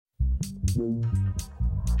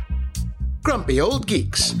Grumpy Old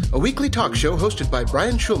Geeks, a weekly talk show hosted by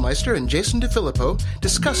Brian Schulmeister and Jason DeFilippo,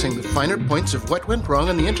 discussing the finer points of what went wrong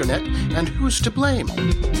on the internet and who's to blame.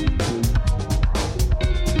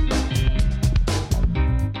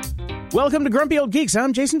 Welcome to Grumpy Old Geeks.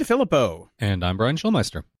 I'm Jason DeFilippo. And I'm Brian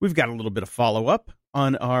Schulmeister. We've got a little bit of follow-up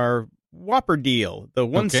on our Whopper deal, the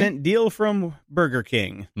 1 cent deal from Burger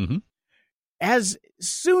King. Mm-hmm. As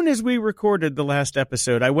soon as we recorded the last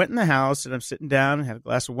episode, I went in the house and I'm sitting down and had a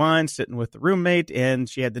glass of wine, sitting with the roommate, and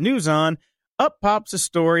she had the news on. Up pops a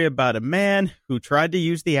story about a man who tried to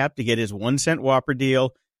use the app to get his 1 cent Whopper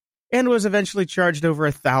deal and was eventually charged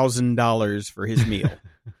over $1,000 for his meal.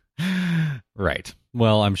 Right.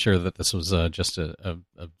 Well, I'm sure that this was just a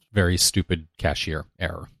very stupid cashier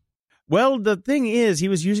error. Well, the thing is, he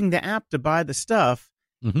was using the app to buy the stuff.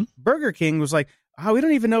 Mm-hmm. Burger King was like, oh, we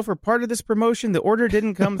don't even know if we're part of this promotion. The order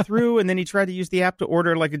didn't come through. And then he tried to use the app to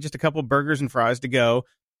order like just a couple burgers and fries to go.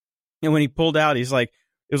 And when he pulled out, he's like,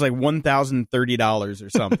 it was like $1,030 or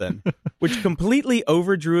something, which completely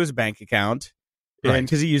overdrew his bank account. Right. And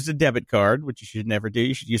because he used a debit card, which you should never do.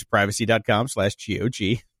 You should use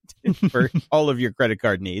privacy.com/GOG for all of your credit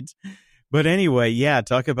card needs. But anyway, yeah,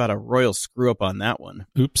 talk about a royal screw up on that one.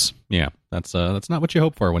 Oops. Yeah, that's not what you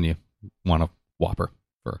hope for when you want a Whopper.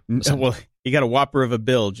 Well, you got a Whopper of a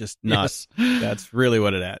bill, just not. Yes. That's really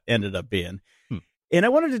what it ended up being. And I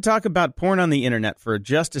wanted to talk about porn on the internet for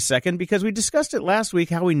just a second because we discussed it last week,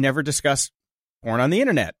 how we never discuss porn on the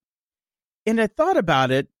internet. And I thought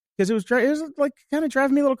about it because it was like kind of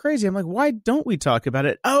driving me a little crazy. I'm like, why don't we talk about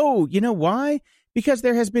it? Oh, you know why? Because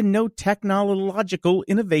there has been no technological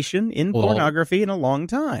innovation in pornography in a long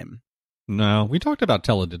time. No, we talked about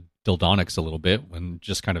teledildonics a little bit when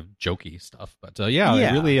just kind of jokey stuff. But it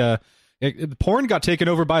really, porn got taken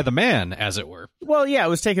over by the man, as it were. Well, yeah, it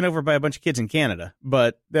was taken over by a bunch of kids in Canada,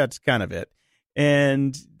 but that's kind of it.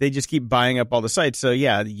 And they just keep buying up all the sites. So,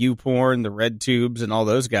 yeah, the YouPorn, the RedTubes, and all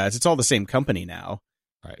those guys, it's all the same company now.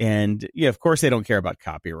 Right. And, yeah, of course, they don't care about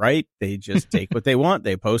copyright. They just take what they want,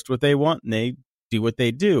 they post what they want, and they do what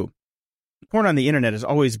they do. Porn on the internet has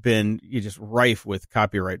always been just rife with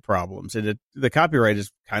copyright problems. And the copyright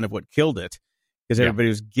is kind of what killed it because everybody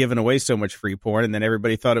was giving away so much free porn and then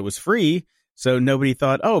everybody thought it was free. So nobody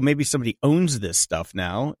thought, oh, maybe somebody owns this stuff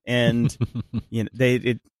now. And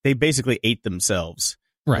they basically ate themselves.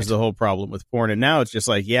 Right. Was the whole problem with porn. And now it's just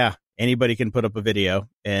like, yeah, anybody can put up a video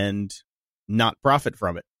and not profit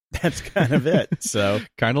from it. That's kind of it. So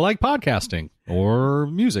kind of like podcasting or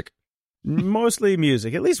music. Mostly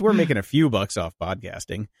music. At least we're making a few bucks off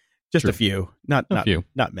podcasting. Just a few. Not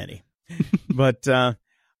many. But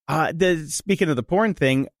speaking of the porn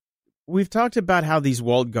thing, we've talked about how these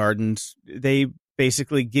walled gardens, they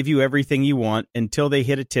basically give you everything you want until they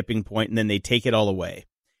hit a tipping point and then they take it all away.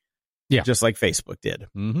 Yeah. Just like Facebook did.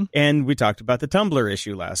 Mm-hmm. And we talked about the Tumblr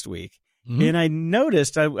issue last week. Mm-hmm. And I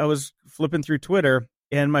noticed I was flipping through Twitter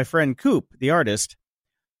and my friend Coop, the artist,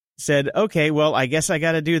 said, okay, well, I guess I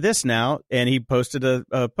got to do this now. And he posted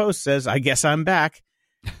a post says, I guess I'm back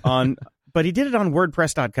on, but he did it on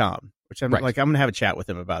WordPress.com, which I'm like, I'm going to have a chat with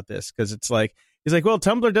him about this because it's like, he's like, well,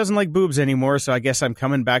 Tumblr doesn't like boobs anymore. So I guess I'm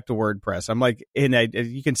coming back to WordPress. I'm like, and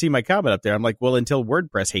you can see my comment up there. I'm like, well, until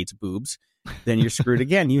WordPress hates boobs, then you're screwed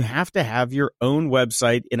again. You have to have your own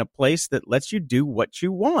website in a place that lets you do what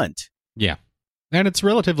you want. Yeah. And it's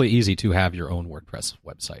relatively easy to have your own WordPress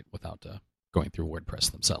website without going through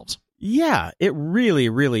WordPress themselves. Yeah, it really,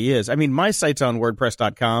 really is. I mean, my site's on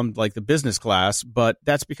WordPress.com, like the business class, but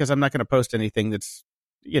that's because I'm not going to post anything that's,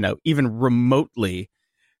 even remotely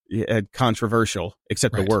controversial,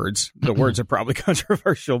 except the words. The words are probably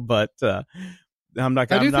controversial, but I'm not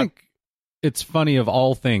going to. I do think it's funny of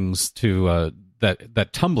all things to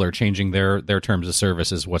that Tumblr changing their terms of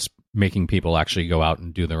service is what's making people actually go out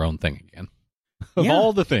and do their own thing again. Of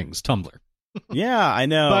all the things, Tumblr. Yeah, I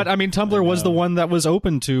know. But, I mean, Tumblr was the one that was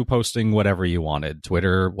open to posting whatever you wanted.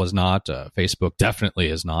 Twitter was not. Facebook definitely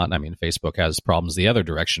is not. I mean, Facebook has problems the other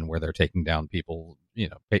direction where they're taking down people,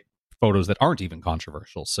 photos that aren't even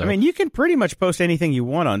controversial. So, I mean, you can pretty much post anything you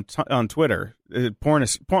want on Twitter. Porn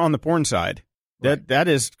on the porn side. That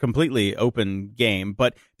is completely open game.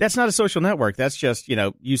 But that's not a social network. That's just,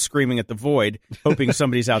 you screaming at the void, hoping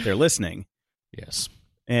somebody's out there listening. Yes.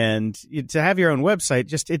 And to have your own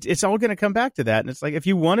website, it's all going to come back to that. And it's like, if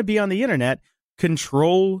you want to be on the internet,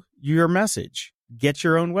 control your message. Get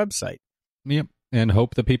your own website. Yep. And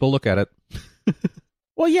hope that people look at it.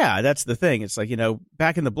 Well, yeah, that's the thing. It's like,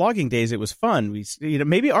 back in the blogging days, it was fun.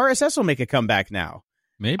 Maybe RSS will make a comeback now.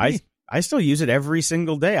 Maybe. I still use it every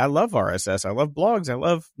single day. I love RSS. I love blogs. I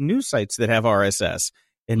love news sites that have RSS.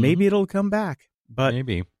 And maybe it'll come back. But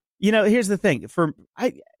maybe. Here's the thing.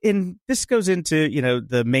 And this goes into,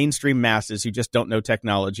 the mainstream masses who just don't know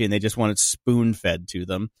technology and they just want it spoon-fed to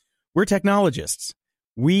them. We're technologists.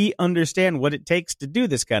 We understand what it takes to do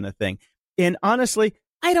this kind of thing. And honestly,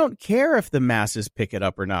 I don't care if the masses pick it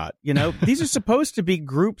up or not. These are supposed to be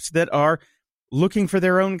groups that are looking for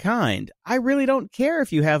their own kind. I really don't care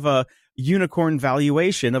if you have a unicorn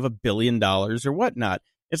valuation of $1 billion or whatnot.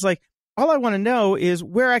 It's like, all I want to know is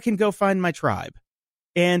where I can go find my tribe.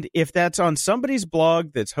 And if that's on somebody's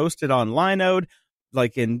blog that's hosted on Linode,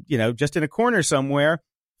 like in, just in a corner somewhere,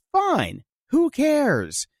 fine. Who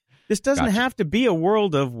cares? This doesn't have to be a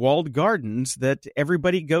world of walled gardens that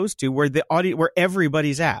everybody goes to where where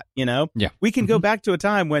everybody's at, Yeah. We can go back to a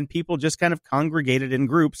time when people just kind of congregated in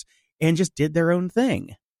groups and just did their own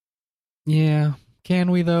thing. Yeah.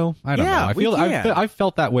 Can we, though? I don't know. I've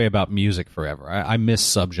felt that way about music forever. I miss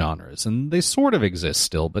subgenres, and they sort of exist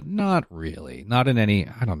still, but not really. Not in any,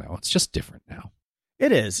 I don't know. It's just different now.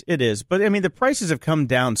 It is. But, I mean, the prices have come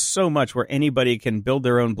down so much where anybody can build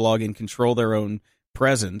their own blog and control their own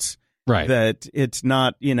presence. Right. That it's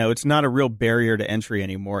not, it's not a real barrier to entry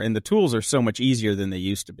anymore. And the tools are so much easier than they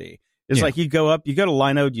used to be. It's like you go to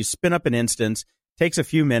Linode, you spin up an instance, takes a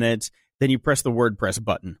few minutes, then you press the WordPress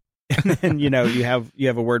button. And then, you have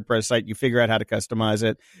a WordPress site, you figure out how to customize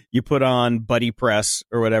it. You put on BuddyPress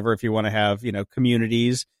or whatever if you want to have,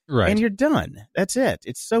 communities. Right. And you're done. That's it.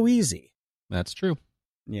 It's so easy. That's true.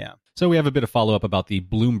 Yeah. So we have a bit of follow-up about the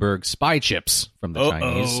Bloomberg spy chips from the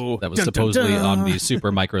Chinese that was supposedly on the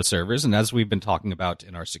super micro servers. And as we've been talking about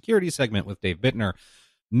in our security segment with Dave Bittner,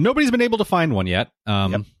 nobody's been able to find one yet,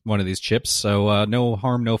 one of these chips. So no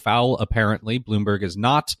harm, no foul, apparently. Bloomberg is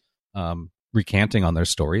not recanting on their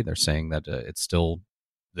story. They're saying that it's still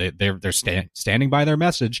they're standing by their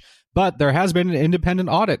message, but there has been an independent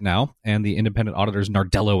audit now, and the independent auditors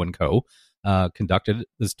Nardello and Co. Conducted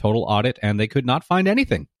this total audit, and they could not find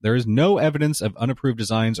anything. There is no evidence of unapproved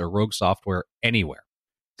designs or rogue software anywhere.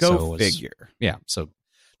 Go figure. Yeah, so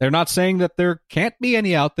they're not saying that there can't be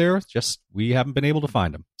any out there. It's just we haven't been able to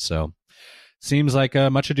find them. So seems like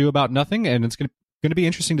much ado about nothing, and it's going to be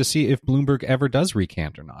interesting to see if Bloomberg ever does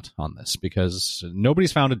recant or not on this, because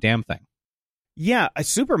nobody's found a damn thing. Yeah,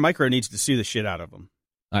 Supermicro needs to sue the shit out of them.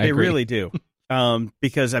 I agree. Really do.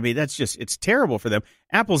 Because, I mean, it's terrible for them.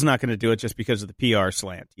 Apple's not going to do it just because of the PR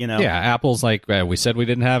slant, Yeah, Apple's like, we said we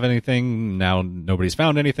didn't have anything, now nobody's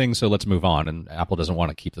found anything, so let's move on. And Apple doesn't want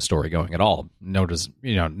to keep the story going at all.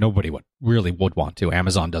 Nobody really would want to.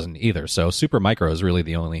 Amazon doesn't either. So Supermicro is really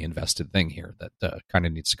the only invested thing here that kind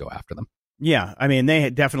of needs to go after them. Yeah, I mean, they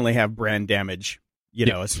definitely have brand damage.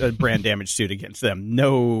 It's a brand damage suit against them.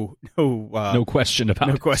 No question about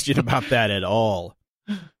no question about that at all.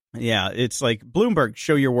 Yeah, it's like Bloomberg,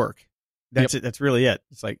 show your work. That's it. That's really it.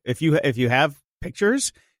 It's like if you have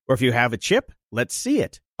pictures or if you have a chip, let's see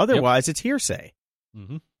it. Otherwise, it's hearsay.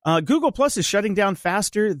 Mm-hmm. Google Plus is shutting down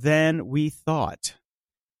faster than we thought.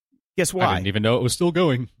 Guess why? I didn't even know it was still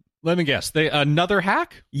going. Let me guess. Another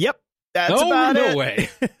hack? Yep. That's about it. No way.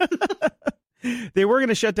 They were going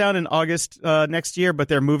to shut down in August next year, but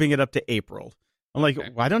they're moving it up to April. I'm like,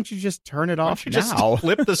 why don't you just turn it off now? Just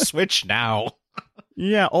flip the switch now.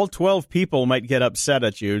 Yeah, all 12 people might get upset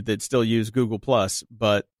at you that still use Google Plus,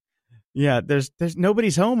 but yeah, there's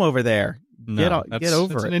nobody's home over there. Get over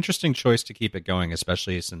it. It's an interesting choice to keep it going,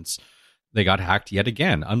 especially since they got hacked yet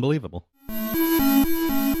again. Unbelievable. In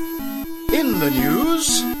the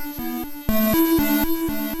news,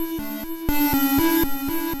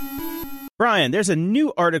 Brian, there's a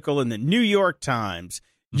new article in the New York Times.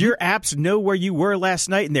 Your apps know where you were last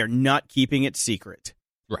night, and they're not keeping it secret.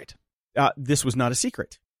 Right. This was not a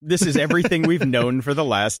secret. This is everything we've known for the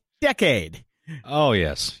last decade. Oh,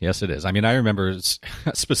 yes. Yes, it is. I mean, I remember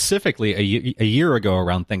specifically a year ago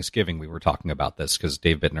around Thanksgiving, we were talking about this because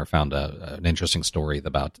Dave Bittner found an interesting story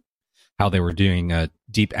about how they were doing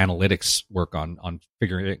deep analytics work on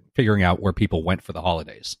figuring out where people went for the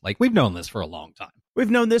holidays. Like, we've known this for a long time.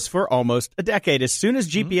 We've known this for almost a decade. As soon as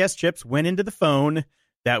GPS chips went into the phone,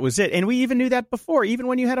 that was it. And we even knew that before. Even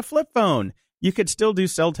when you had a flip phone, you could still do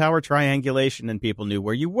cell tower triangulation and people knew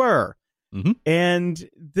where you were. Mm-hmm. And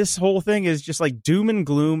this whole thing is just like doom and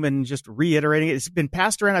gloom and just reiterating it. It's been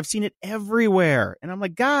passed around. I've seen it everywhere. And I'm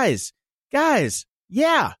like, guys,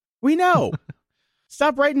 yeah, we know.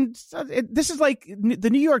 Stop writing. This is like the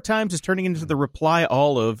New York Times is turning into the reply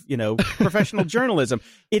all of, professional journalism.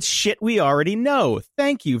 It's shit we already know.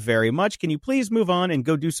 Thank you very much. Can you please move on and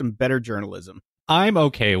go do some better journalism? I'm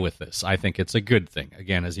okay with this. I think it's a good thing.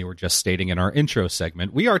 Again, as you were just stating in our intro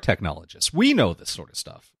segment, we are technologists. We know this sort of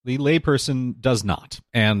stuff. The layperson does not.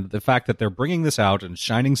 And the fact that they're bringing this out and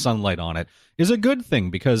shining sunlight on it is a good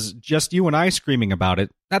thing, because just you and I screaming about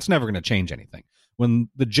it, that's never going to change anything. When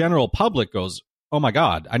the general public goes, oh my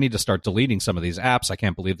God, I need to start deleting some of these apps, I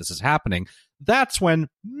can't believe this is happening, that's when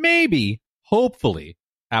maybe, hopefully,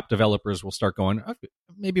 app developers will start going, okay,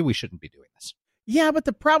 maybe we shouldn't be doing this. Yeah, but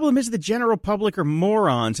the problem is the general public are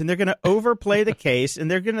morons, and they're going to overplay the case, and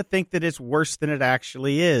they're going to think that it's worse than it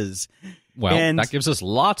actually is. Well, and that gives us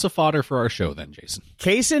lots of fodder for our show then, Jason.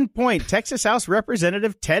 Case in point, Texas House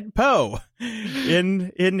Representative Ted Poe,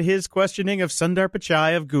 in his questioning of Sundar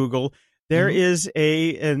Pichai of Google, there is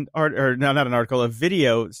a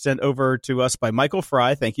video sent over to us by Michael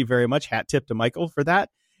Fry. Thank you very much. Hat tip to Michael for that.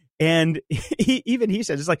 And he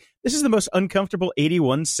said, it's like, this is the most uncomfortable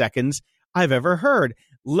 81 seconds I've ever heard.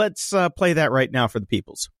 Let's play that right now for the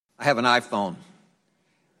peoples. I have an iPhone,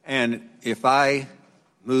 and if I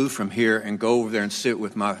move from here and go over there and sit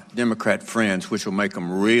with my Democrat friends, which will make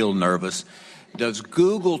them real nervous, does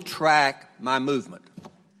Google track my movement?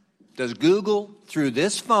 Does Google, through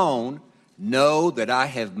this phone, know that I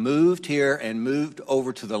have moved here and moved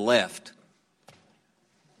over to the left?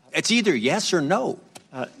 It's either yes or no.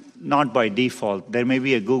 Not by default. There may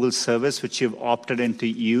be a Google service which you've opted into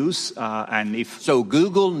use, and if so,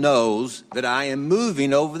 Google knows that I am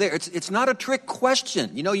moving over there. It's not a trick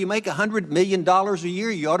question. You know, you make $100 million a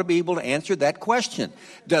year, you ought to be able to answer that question.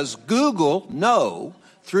 Does Google know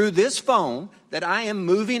through this phone that I am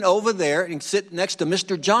moving over there and sit next to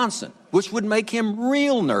Mr. Johnson, which would make him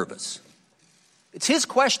real nervous? It's his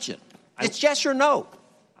question. It's yes or no.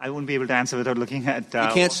 I wouldn't be able to answer without looking at.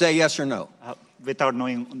 You can't say yes or no. Without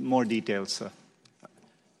knowing more details, sir.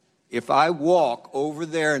 If I walk over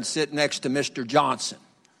there and sit next to Mr. Johnson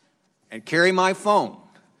and carry my phone,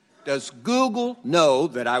 does Google know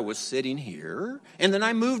that I was sitting here and then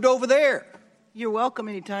I moved over there? You're welcome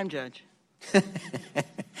anytime, Judge.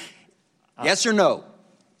 Yes or no?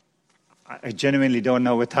 I genuinely don't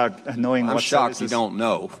know without knowing I'm what shocked services. you don't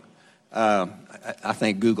know. I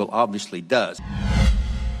think Google obviously does.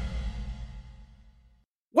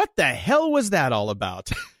 What the hell was that all about?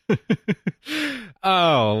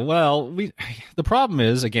 Oh, well, the problem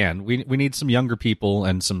is, again, we need some younger people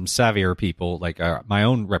and some savvier people, like my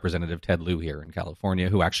own representative, Ted Lieu, here in California,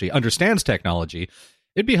 who actually understands technology.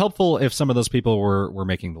 It'd be helpful if some of those people were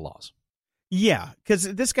making the laws. Yeah, because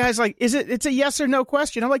this guy's like, it's a yes or no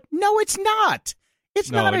question. I'm like, no, it's not. It's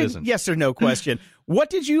not a yes or no question. What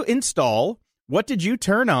did you install? What did you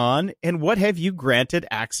turn on, and what have you granted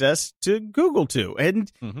access to Google to? And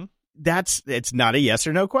it's not a yes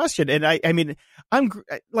or no question. And I mean, I'm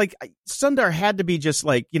like, Sundar had to be just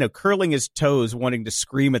like, curling his toes, wanting to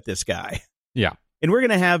scream at this guy. Yeah. And we're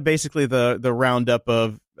going to have basically the roundup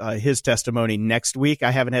of his testimony next week.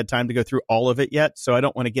 I haven't had time to go through all of it yet, so I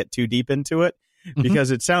don't want to get too deep into it because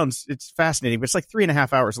it's fascinating, but it's like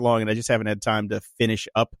 3.5 hours long, and I just haven't had time to finish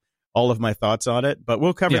up all of my thoughts on it, but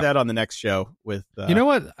we'll cover that on the next show with you know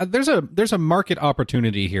what, there's a market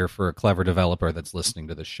opportunity here for a clever developer that's listening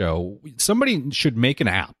to the show. Somebody should make an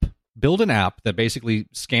app, build an app that basically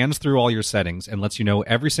scans through all your settings and lets you know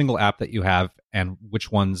every single app that you have and which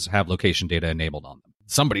ones have location data enabled on them.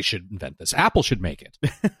 Somebody should invent this. Apple should make it.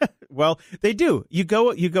 Well, they do. You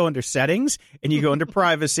go under settings, and you go under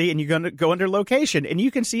privacy, and you go under location, and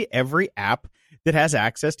you can see every app that has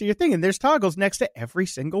access to your thing, and there's toggles next to every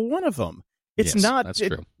single one of them. It's not. That's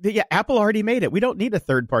true. Yeah, Apple already made it. We don't need a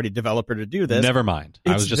third-party developer to do this. Never mind.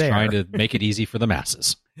 I was just trying to make it easy for the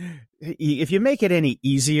masses. If you make it any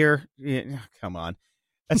easier, come on.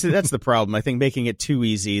 That's the problem. I think making it too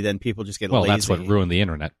easy, then people just get lazy. Well, that's what ruined the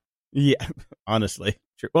internet. Yeah, honestly.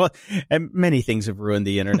 True. Well, and many things have ruined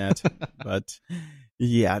the internet, but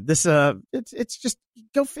yeah, this it's just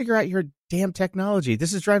go figure out your damn technology.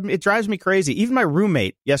 This is drives me crazy. Even my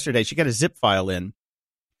roommate yesterday, she got a zip file in,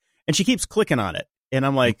 and she keeps clicking on it, and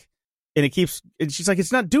I'm like, and she's like,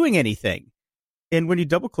 it's not doing anything. And when you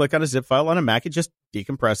double click on a zip file on a Mac, it just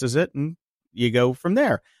decompresses it, and you go from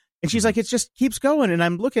there. And she's like, it just keeps going, and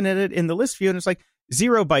I'm looking at it in the list view, and it's like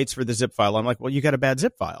 0 bytes for the zip file. I'm like, well, you got a bad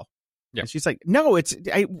zip file. Yeah. And she's like, no,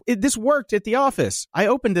 this worked at the office. I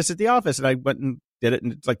opened this at the office, and I went and did it,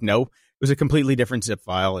 and it's like, no, it was a completely different zip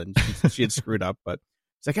file, and she had screwed up. But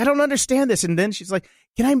it's like, I don't understand this. And then she's like,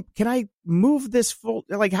 can I move this full?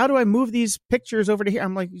 Like, how do I move these pictures over to here?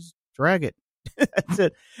 I'm like, just drag it. That's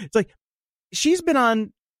it. It's like she's been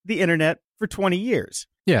on the internet for 20 years.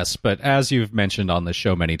 Yes, but as you've mentioned on the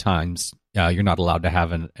show many times, you're not allowed to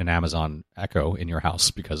have an Amazon Echo in your house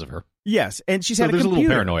because of her. Yes, and she's So had a there's computer. a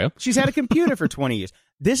little paranoia. She's had a computer for 20 years.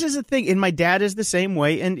 This is the thing, and my dad is the same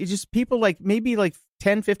way, and it's just people like maybe like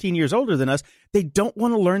 10, 15 years older than us, they don't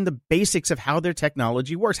want to learn the basics of how their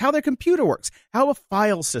technology works, how their computer works, how a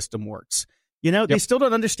file system works. You know, they still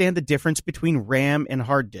don't understand the difference between RAM and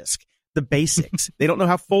hard disk, the basics. They don't know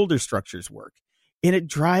how folder structures work. And it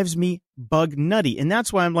drives me bug nutty. And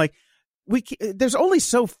that's why I'm like, there's only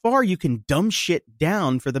so far you can dumb shit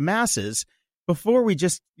down for the masses before we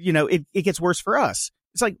just, it gets worse for us.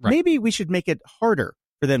 It's like, maybe we should make it harder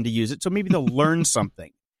for them to use it. So maybe they'll learn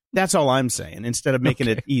something. That's all I'm saying, instead of making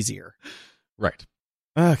it easier. Right.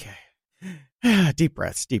 Okay. Deep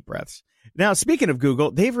breaths, deep breaths. Now, speaking of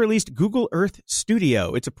Google, they've released Google Earth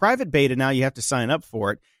Studio. It's a private beta now. You have to sign up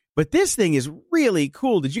for it. But this thing is really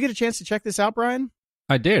cool. Did you get a chance to check this out, Brian?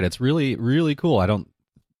 I did. It's really, really cool. I don't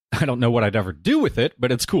know what I'd ever do with it,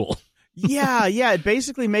 but it's cool. Yeah. It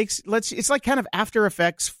basically it's like kind of After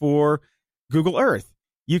Effects for Google Earth.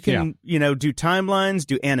 You can, do timelines,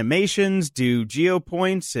 do animations, do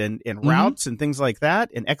geopoints and routes and things like that,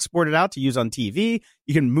 and export it out to use on TV.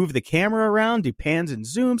 You can move the camera around, do pans and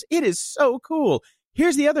zooms. It is so cool.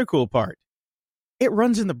 Here's the other cool part. It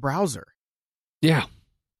runs in the browser. Yeah.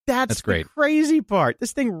 That's great. The crazy part.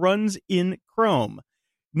 This thing runs in Chrome.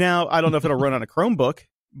 Now, I don't know if it'll run on a Chromebook,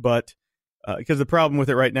 but because the problem with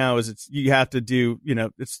it right now is you have to do,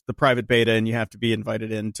 it's the private beta and you have to be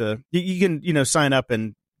invited in to, you can, sign up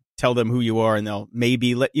and tell them who you are and they'll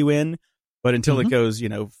maybe let you in. But until it goes,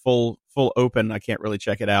 full open, I can't really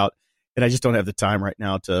check it out. And I just don't have the time right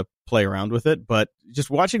now to play around with it. But just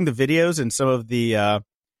watching the videos and some of the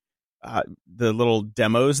little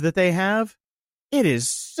demos that they have, it is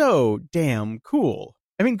so damn cool.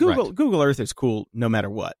 I mean, Google Earth is cool no matter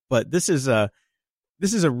what, but this is a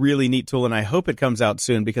really neat tool, and I hope it comes out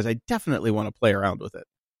soon because I definitely want to play around with it.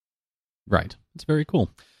 Right. It's very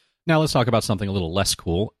cool. Now let's talk about something a little less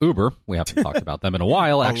cool. Uber. We haven't talked about them in a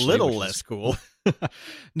while, actually. A little less cool.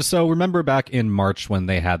 So remember back in March when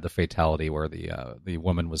they had the fatality where the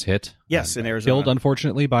woman was hit? Yes, in Arizona. Killed,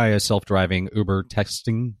 unfortunately, by a self-driving Uber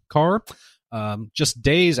testing car. Just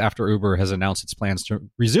days after Uber has announced its plans to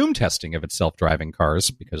resume testing of its self-driving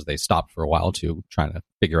cars because they stopped for a while to try to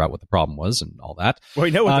figure out what the problem was and all that. Well,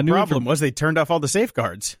 we know what the problem was. They turned off all the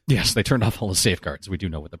safeguards. Yes, they turned off all the safeguards. We do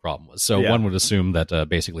know what the problem was. So one would assume that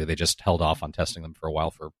basically they just held off on testing them for a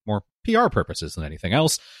while for more PR purposes than anything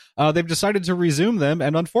else. They've decided to resume them,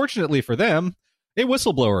 and unfortunately for them, a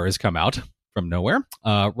whistleblower has come out from nowhere.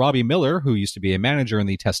 Robbie Miller, who used to be a manager in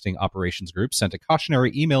the testing operations group, sent a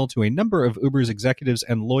cautionary email to a number of Uber's executives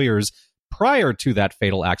and lawyers prior to that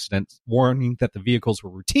fatal accident, warning that the vehicles were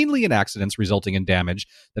routinely in accidents resulting in damage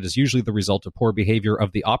that is usually the result of poor behavior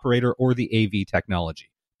of the operator or the AV technology.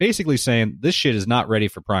 Basically saying, this shit is not ready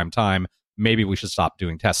for prime time. Maybe we should stop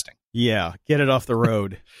doing testing. Yeah, get it off the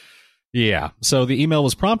road. Yeah. So the email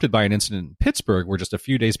was prompted by an incident in Pittsburgh where just a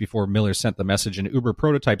few days before Miller sent the message, an Uber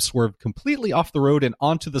prototype swerved completely off the road and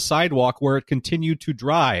onto the sidewalk where it continued to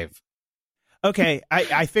drive. Okay,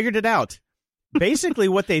 I figured it out. Basically,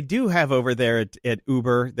 what they do have over there at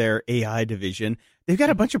Uber, their AI division, they've got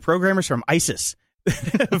a bunch of programmers from ISIS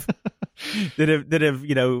that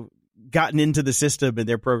have gotten into the system and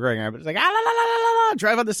they're programming. It's like,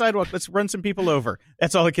 drive on the sidewalk. Let's run some people over.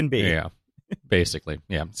 That's all it can be. Yeah. Basically,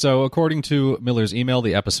 yeah. So according to Miller's email,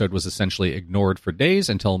 the episode was essentially ignored for days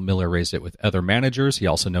until Miller raised it with other managers. He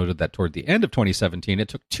also noted that toward the end of 2017, it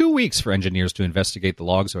took 2 weeks for engineers to investigate the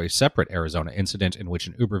logs of a separate Arizona incident in which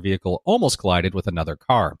an Uber vehicle almost collided with another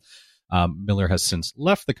car. Miller has since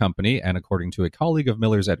left the company, and according to a colleague of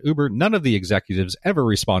Miller's at Uber, none of the executives ever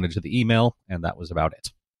responded to the email, and that was about it.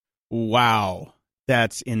 Wow.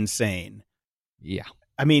 That's insane. Yeah.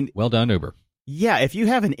 I mean, well done, Uber. Yeah, if you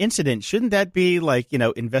have an incident, shouldn't that be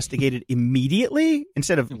investigated immediately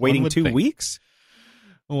instead of waiting 2 weeks?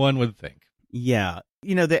 One would think. Yeah.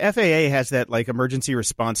 The FAA has that emergency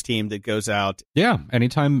response team that goes out. Yeah,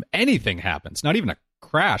 anytime anything happens, not even a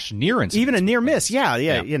crash, near incident. Even a near miss. Yeah.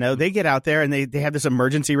 They get out there and they have this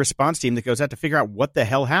emergency response team that goes out to figure out what the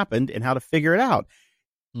hell happened and how to figure it out.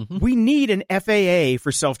 Mm-hmm. We need an FAA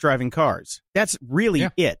for self-driving cars. That's really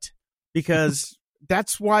it, because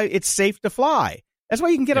that's why it's safe to fly. That's why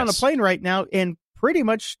you can get on a plane right now and pretty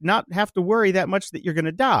much not have to worry that much that you're going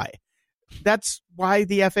to die. That's why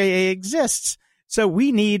the FAA exists. So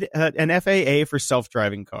we need an FAA for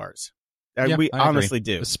self-driving cars. We honestly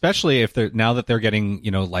do. Especially if now that they're getting,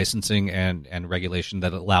 licensing and regulation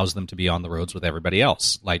that allows them to be on the roads with everybody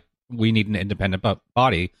else. We need an independent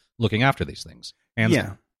body looking after these things.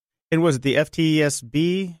 And was it the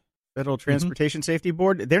FTSB, Federal Transportation Safety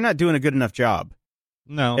Board? They're not doing a good enough job.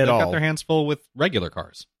 No, at they've all. got their hands full with regular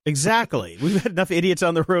cars. Exactly. We've had enough idiots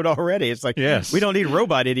on the road already. It's like, Yes. we don't need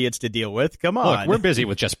robot idiots to deal with. Come on. Look, we're busy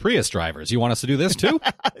with just Prius drivers. You want us to do this too?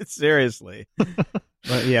 Seriously.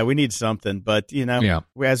 But yeah, we need something. But, you know, Yeah.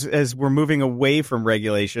 as we're moving away from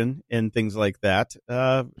regulation and things like that,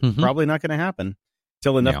 probably not going to happen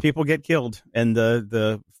till enough people get killed and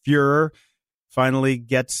the furor finally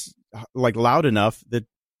gets like loud enough that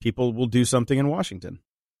people will do something in Washington.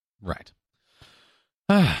 Right.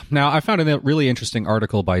 Now, I found a really interesting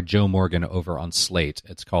article by Joe Morgan over on Slate.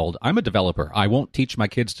 It's called, "I'm a developer. I won't teach my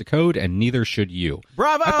kids to code, and neither should you."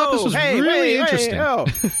 Bravo! I thought this was really interesting.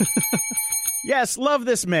 Yes, love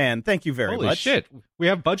this man. Thank you very Holy much. shit. We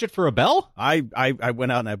have budget for a bell? I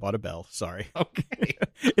went out and I bought a bell. Sorry. Okay.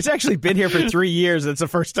 It's actually been here for 3 years. It's the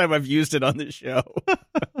first time I've used it on this show.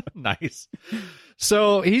 Nice.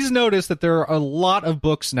 So he's noticed that there are a lot of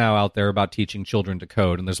books now out there about teaching children to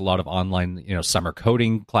code, and there's a lot of online, summer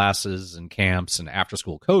coding classes and camps and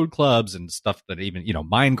after-school code clubs and stuff that even,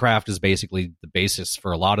 Minecraft is basically the basis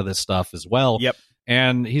for a lot of this stuff as well. Yep.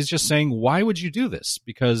 And he's just saying, why would you do this?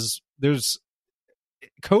 Because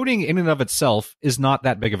coding in and of itself is not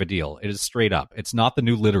that big of a deal. It is straight up. It's not the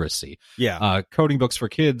new literacy. Yeah. Coding books for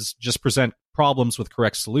kids just present problems with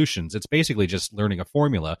correct solutions. It's basically just learning a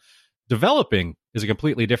formula. Developing is a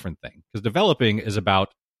completely different thing, because developing is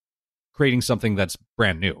about creating something that's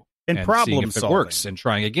brand new And seeing problem if it solving. works and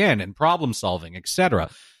trying again and problem solving, etc.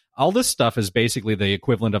 All this stuff is basically the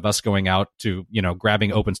equivalent of us going out to,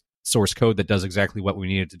 grabbing open source code that does exactly what we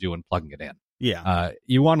need it to do and plugging it in. Yeah.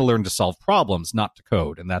 You want to learn to solve problems, not to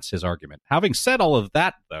code, and that's his argument. Having said all of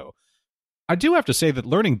that, though, I do have to say that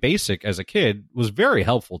learning BASIC as a kid was very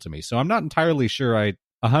helpful to me, so I'm not entirely sure I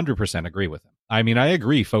 100% agree with him. I mean, I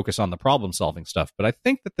agree, focus on the problem-solving stuff, but I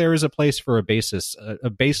think that there is a place for a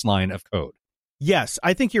baseline of code. Yes,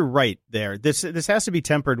 I think you're right there. This has to be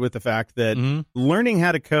tempered with the fact that learning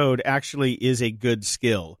how to code actually is a good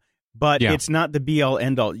skill, but it's not the be-all,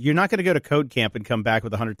 end-all. You're not going to go to code camp and come back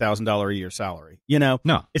with a $100,000 a year salary. No,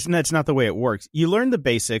 it's not the way it works. You learn the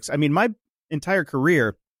basics. I mean, my entire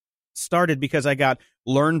career started because I got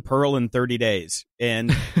Learn Perl in 30 days,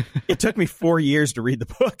 and it took me 4 years to read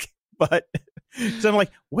the book. But so I'm like,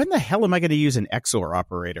 when the hell am I going to use an XOR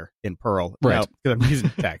operator in Perl? Right. Because I'm using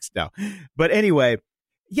text now. But anyway,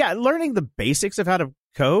 yeah, learning the basics of how to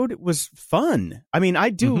code was fun. I mean, I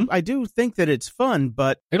do think that it's fun,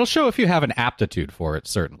 but it'll show if you have an aptitude for it,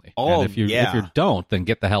 certainly. Oh, and if you don't, then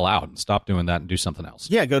get the hell out and stop doing that and do something else.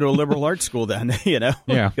 Yeah, go to a liberal arts school then, Yeah.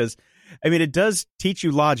 Because, I mean, it does teach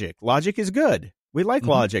you logic. Logic is good. We like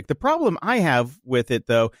logic. The problem I have with it,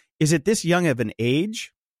 though, is at this young of an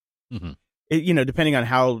age, depending on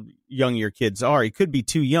how young your kids are, it could be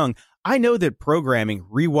too young. I know that programming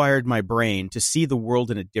rewired my brain to see the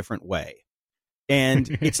world in a different way.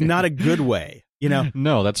 And it's not a good way,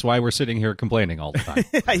 No, that's why we're sitting here complaining all the time.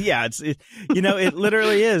 Yeah, it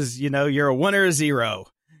literally is, you're a 1 or a 0.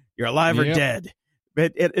 You're alive or dead.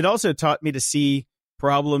 But it also taught me to see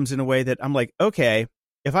problems in a way that I'm like, okay,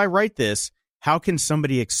 if I write this, how can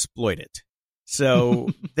somebody exploit it? So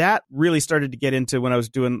that really started to get into when I was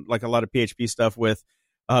doing like a lot of PHP stuff with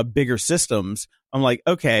bigger systems. I'm like,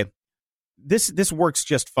 okay, this works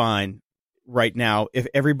just fine right now if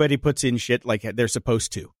everybody puts in shit like they're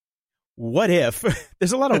supposed to. What if?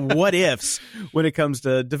 There's a lot of what ifs when it comes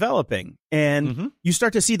to developing, and you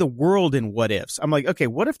start to see the world in what ifs. I'm like, okay,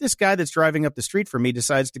 what if this guy that's driving up the street from me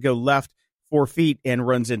decides to go left 4 feet and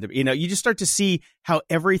runs into, you just start to see how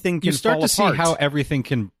everything can fall apart. You start to see how everything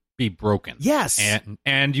can be broken. Yes.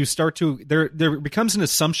 And you start to, there becomes an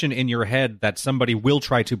assumption in your head that somebody will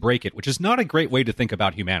try to break it, which is not a great way to think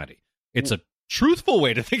about humanity. It's a truthful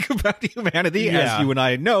way to think about humanity. As you and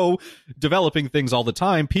I know, developing things all the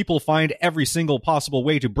time, people find every single possible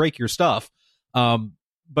way to break your stuff.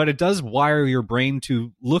 But it does wire your brain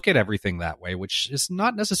to look at everything that way, which is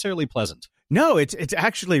not necessarily pleasant. No, it's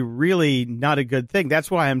actually really not a good thing.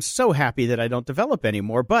 That's why I'm so happy that I don't develop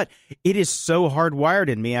anymore. But it is so hardwired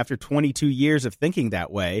in me after 22 years of thinking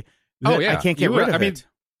that way that I can't get rid of it.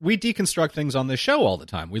 We deconstruct things on this show all the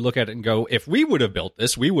time. We look at it and go, if we would have built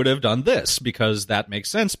this, we would have done this, because that makes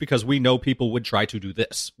sense, because we know people would try to do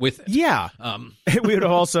this with it. Yeah. We would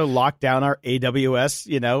have also locked down our AWS,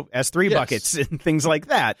 S3 buckets and things like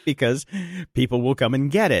that, because people will come and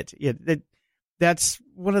get it. That's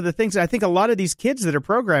one of the things. I think a lot of these kids that are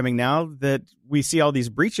programming now that we see all these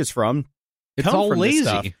breaches from, it's all from this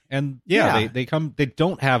stuff. lazy, and they come. They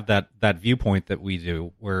don't have that viewpoint that we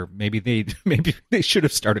do, where maybe they should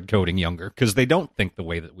have started coding younger, because they don't think the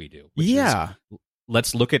way that we do. Which is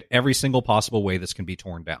let's look at every single possible way this can be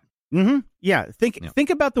torn down. Mm-hmm. Yeah. Think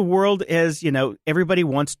about the world as, everybody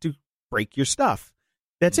wants to break your stuff.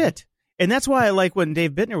 That's it. And that's why I like when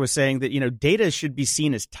Dave Bittner was saying that, data should be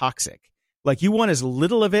seen as toxic. Like you want as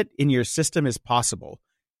little of it in your system as possible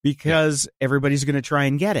because everybody's going to try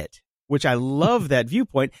and get it, which I love that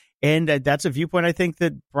viewpoint. And that's a viewpoint I think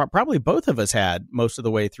that probably both of us had most of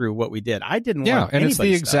the way through what we did. I didn't want and it's the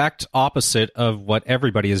anybody's exact opposite of what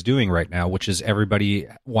everybody is doing right now, which is everybody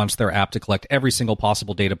wants their app to collect every single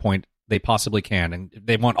possible data point they possibly can. And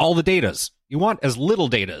they want all the datas. You want as little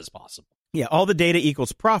data as possible. Yeah, all the data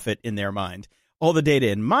equals profit in their mind. All the data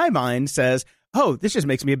in my mind says, oh, this just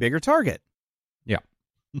makes me a bigger target. Yeah.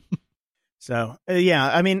 So,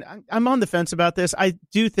 I mean, I'm on the fence about this. I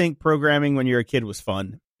do think programming when you're a kid was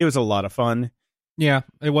fun. It was a lot of fun. Yeah,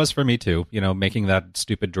 it was for me too. Making that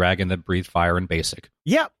stupid dragon that breathed fire in BASIC.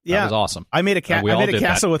 Yeah. That was awesome. I made a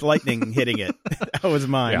castle with lightning hitting it. That was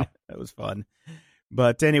mine. Yeah. That was fun.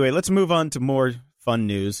 But anyway, let's move on to more fun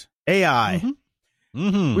news. AI.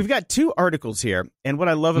 We've got 2 articles here. And what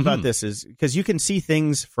I love about this is because you can see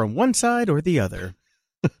things from one side or the other.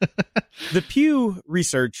 The Pew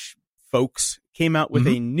Research folks came out with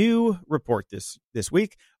a new report this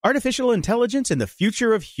week. Artificial Intelligence and the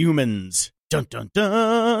Future of Humans. Dun, dun,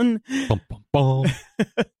 dun. Bum, bum, bum.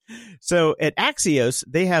 So at Axios,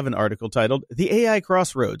 they have an article titled The AI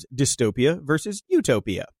Crossroads, Dystopia versus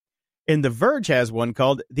Utopia. And The Verge has one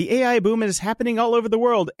called The AI Boom is Happening All Over the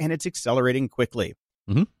World and It's Accelerating Quickly.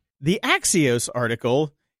 The Axios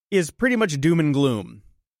article is pretty much doom and gloom.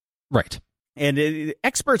 Right. And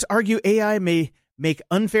experts argue AI may make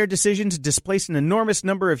unfair decisions, displace an enormous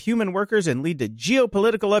number of human workers, and lead to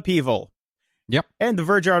geopolitical upheaval. Yep. And the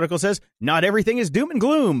Verge article says, not everything is doom and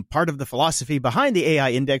gloom. Part of the philosophy behind the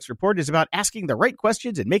AI Index report is about asking the right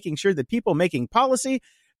questions and making sure that people making policy,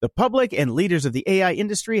 the public, and leaders of the AI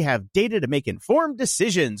industry have data to make informed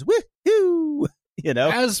decisions. Woohoo!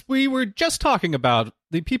 As we were just talking about,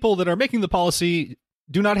 the people that are making the policy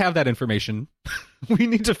do not have that information. We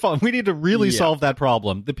need to really solve that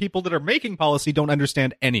problem. The people that are making policy don't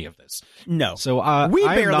understand any of this. No. So we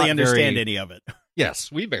barely understand any of it.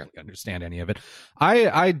 Yes, we barely understand any of it.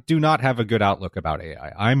 I do not have a good outlook about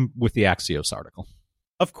AI. I'm with the Axios article.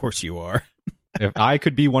 Of course you are. If I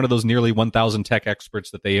could be one of those nearly 1,000 tech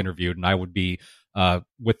experts that they interviewed, and I would be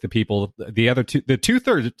with the people, the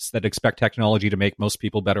 2/3 that expect technology to make most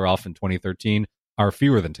people better off in 2013 are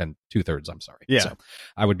fewer than 2/3. I'm sorry. Yeah. So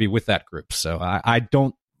I would be with that group. So I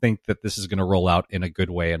don't think that this is going to roll out in a good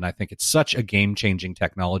way, and I think it's such a game-changing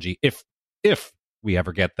technology. If we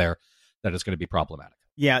ever get there, that is going to be problematic.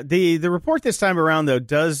 Yeah, the report this time around though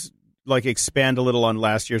does expand a little on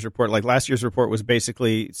last year's report. Like last year's report was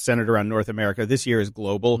basically centered around North America. This year is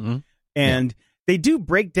global, and they do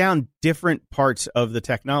break down different parts of the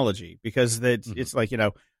technology because it's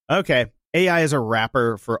okay, AI is a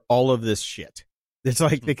wrapper for all of this shit. It's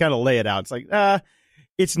like they kind of lay it out. It's like,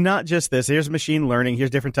 it's not just this. Here's machine learning.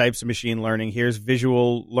 Here's different types of machine learning. Here's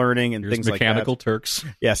visual learning and things like that. Mechanical Turks.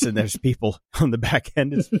 Yes, and there's people on the back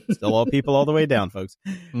end. It's still all people all the way down, folks.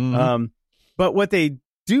 But what they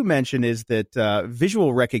do mention is that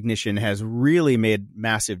visual recognition has really made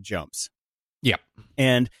massive jumps. Yeah.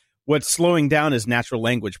 And what's slowing down is natural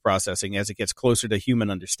language processing as it gets closer to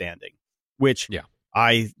human understanding, which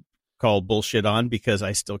I call bullshit on because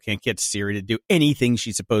I still can't get Siri to do anything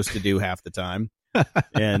she's supposed to do half the time.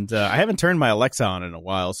 And I haven't turned my Alexa on in a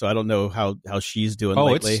while, so I don't know how she's doing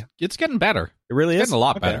lately. It's getting better. It really is? Getting a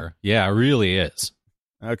lot better. Yeah, it really is.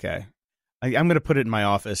 Okay. I'm going to put it in my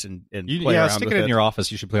office and play around stick with it in your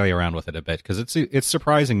office. You should play around with it a bit because it's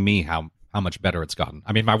surprising me how much better it's gotten.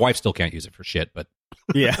 I mean, my wife still can't use it for shit, but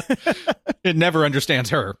yeah, it never understands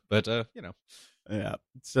her. But yeah.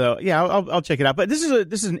 So yeah, I'll check it out. But this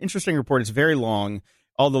is an interesting report. It's very long.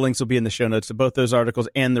 All the links will be in the show notes to both those articles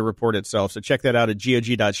and the report itself. So check that out at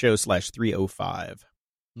gog.show/305.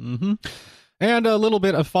 And a little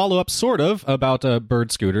bit of follow-up, sort of, about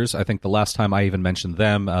bird scooters. I think the last time I even mentioned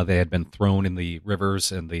them, they had been thrown in the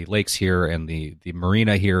rivers and the lakes here and the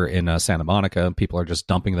marina here in Santa Monica. People are just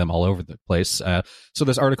dumping them all over the place. So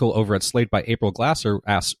this article over at Slate by April Glasser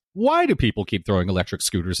asks, why do people keep throwing electric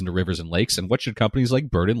scooters into rivers and lakes, and what should companies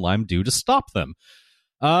like Bird and Lime do to stop them?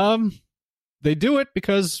 They do it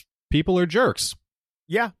because people are jerks.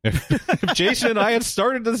 Yeah. If Jason and I had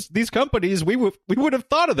started these companies, we would have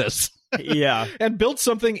thought of this. Yeah. And built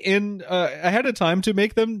something in ahead of time to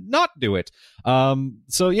make them not do it.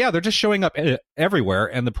 So yeah, they're just showing up everywhere.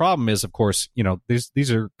 And the problem is, of course,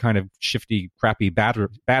 these are kind of shifty, crappy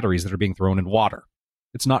batteries that are being thrown in water.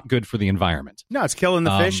 It's not good for the environment. No, it's killing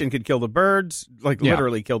the fish and could kill the birds,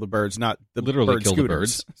 literally kill the birds, not the literally bird kill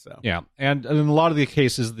scooters. the birds. So. Yeah, and in a lot of the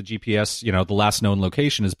cases, the GPS, the last known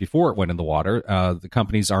location is before it went in the water. The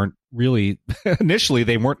companies aren't really, initially,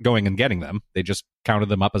 they weren't going and getting them. They just counted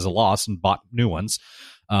them up as a loss and bought new ones.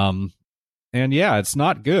 And yeah, it's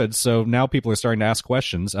not good. So now people are starting to ask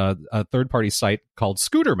questions. A third-party site called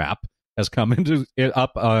Scooter Map has come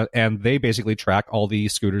and they basically track all the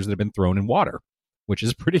scooters that have been thrown in water, which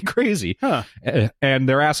is pretty crazy. Huh. And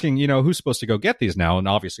they're asking, who's supposed to go get these now? And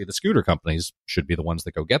obviously the scooter companies should be the ones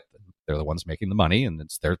that go get them. They're the ones making the money, and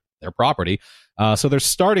it's their property. So they're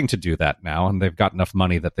starting to do that now, and they've got enough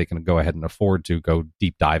money that they can go ahead and afford to go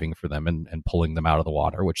deep diving for them and pulling them out of the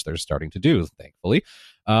water, which they're starting to do, thankfully.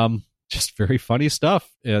 Just very funny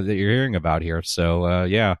stuff that you're hearing about here. So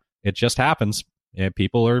yeah, it just happens. Yeah,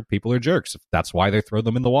 people are jerks. That's why they throw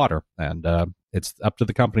them in the water, and it's up to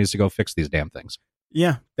the companies to go fix these damn things.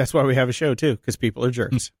 Yeah, that's why we have a show too, because people are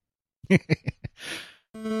jerks.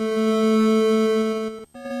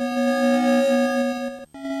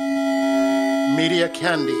 Media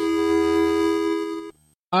Candy.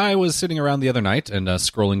 I was sitting around the other night and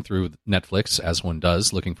scrolling through Netflix, as one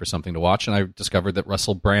does, looking for something to watch, and I discovered that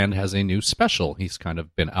Russell Brand has a new special. He's kind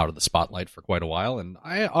of been out of the spotlight for quite a while, and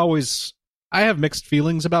I have mixed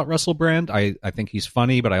feelings about Russell Brand. I think he's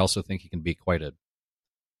funny, but I also think he can be quite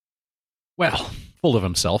full of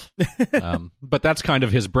himself. But that's kind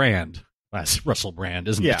of his brand. That's Russell Brand,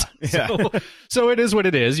 isn't it? Yeah. So it is what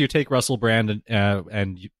it is. You take Russell Brand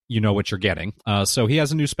and you know what you're getting. So he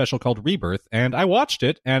has a new special called Rebirth, and I watched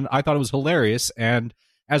it, and I thought it was hilarious. And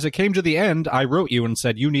as it came to the end, I wrote you and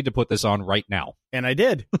said, you need to put this on right now. And I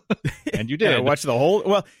did. And you did. I watched the whole...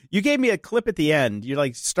 Well, you gave me a clip at the end.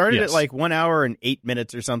 You started Yes. at 1 hour and 8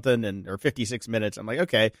 minutes or something, or 56 minutes. I'm like,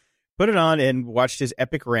 okay, put it on, and watched his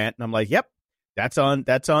epic rant. And I'm like, yep, that's on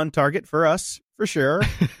target for us, for sure.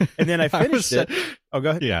 And then I finished it. Oh,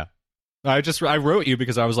 go ahead. Yeah. I wrote you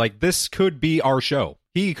because I was like, this could be our show.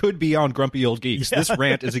 He could be on Grumpy Old Geeks. Yeah. This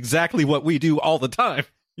rant is exactly what we do all the time.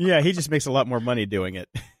 Yeah, he just makes a lot more money doing it.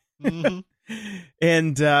 Mm-hmm.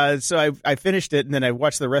 And so I finished it, and then I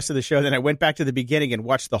watched the rest of the show. And then I went back to the beginning and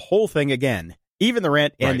watched the whole thing again, even the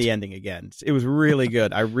rant and Right. the ending again. It was really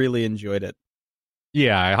good. I really enjoyed it.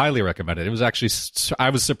 Yeah, I highly recommend it. It was actually,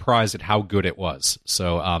 I was surprised at how good it was.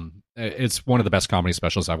 So it's one of the best comedy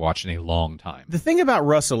specials I've watched in a long time. The thing about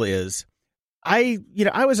Russell is, I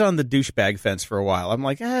was on the douchebag fence for a while. I'm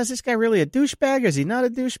like, is this guy really a douchebag? Is he not a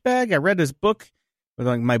douchebag? I read his book,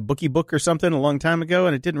 my bookie book or something, a long time ago,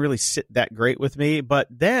 and it didn't really sit that great with me. But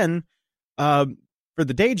then, for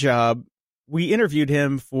the day job, we interviewed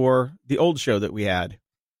him for the old show that we had,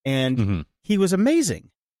 and he was amazing.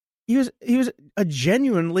 He was a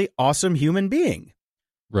genuinely awesome human being.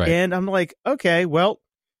 Right. And I'm like, okay, well,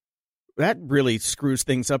 that really screws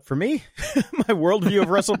things up for me. My worldview of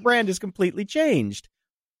Russell Brand is completely changed.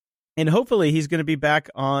 And hopefully he's going to be back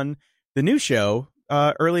on the new show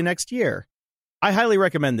early next year. I highly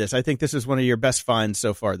recommend this. I think this is one of your best finds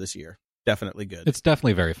so far this year. Definitely good. It's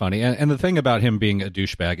definitely very funny. And the thing about him being a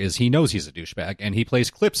douchebag is he knows he's a douchebag, and he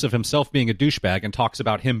plays clips of himself being a douchebag and talks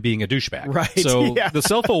about him being a douchebag. Right. So Yeah. the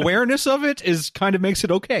self-awareness of it is kind of makes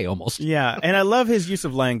it okay almost. Yeah, and I love his use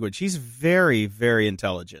of language. He's very, very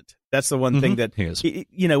intelligent. That's the one thing that, he is.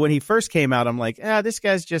 when he first came out, I'm like, this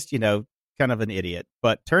guy's just, kind of an idiot.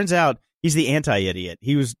 But turns out he's the anti-idiot.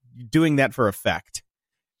 He was doing that for effect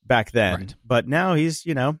back then. Right. But now he's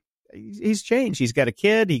he's changed. He's got a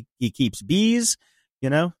kid. He keeps bees,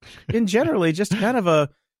 and generally just kind of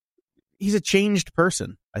he's a changed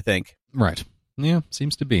person, I think. Right. Yeah,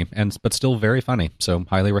 seems to be, but still very funny. So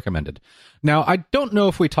highly recommended. Now, I don't know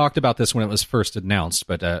if we talked about this when it was first announced,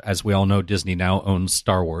 but as we all know, Disney now owns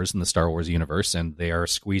Star Wars and the Star Wars universe, and they are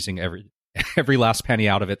squeezing every last penny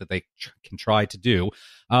out of it that they can try to do.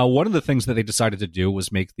 One of the things that they decided to do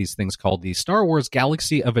was make these things called the Star Wars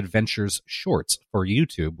Galaxy of Adventures shorts for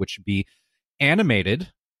YouTube, which would be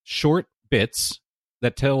animated short bits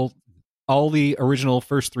that tell all the original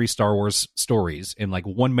first 3 Star Wars stories in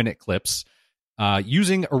 1-minute clips,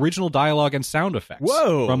 using original dialogue and sound effects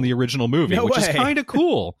from the original movie, No which way. is kind of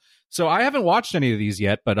cool. So I haven't watched any of these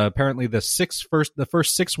yet, but apparently the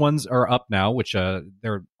first 6 ones are up now, which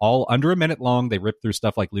they're all under a minute long. They rip through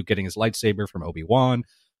stuff like Luke getting his lightsaber from Obi-Wan,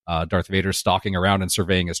 Darth Vader stalking around and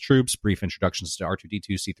surveying his troops, brief introductions to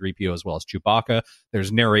R2-D2, C-3PO, as well as Chewbacca.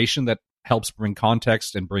 There's narration that helps bring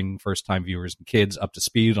context and bring first-time viewers and kids up to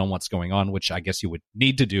speed on what's going on, which I guess you would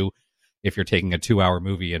need to do if you're taking a 2-hour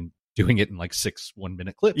movie and doing it in 6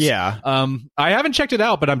 1-minute clips. Yeah. I haven't checked it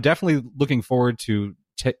out, but I'm definitely looking forward to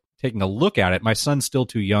taking a look at it. My son's still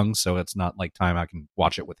too young, so it's not like time I can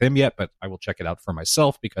watch it with him yet, but I will check it out for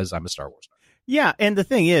myself because I'm a Star Wars fan. Yeah, and the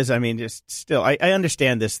thing is, I mean, just still, I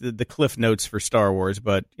understand this, the cliff notes for Star Wars,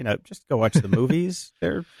 but, just go watch the movies.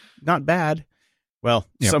 They're not bad. Well,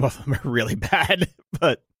 some of them are really bad,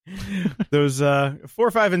 but those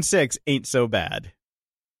 4, 5, and 6 ain't so bad.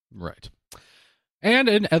 Right. And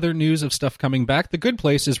in other news of stuff coming back, The Good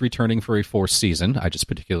Place is returning for a 4th season. I just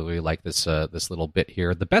particularly like this little bit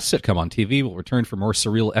here. The best sitcom on TV will return for more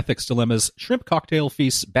surreal ethics dilemmas, shrimp cocktail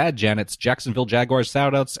feasts, bad Janets, Jacksonville Jaguars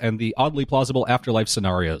shoutouts, and the oddly plausible afterlife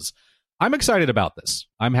scenarios. I'm excited about this.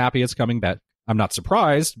 I'm happy it's coming back. I'm not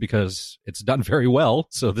surprised because it's done very well.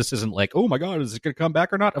 So this isn't like, oh my God, is it going to come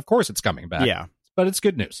back or not? Of course it's coming back. Yeah. But it's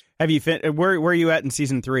good news. Have you where are you at in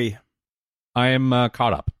season 3? I am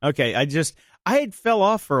caught up. Okay. I had fell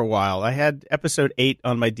off for a while. I had episode 8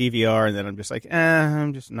 on my DVR, and then I'm just like,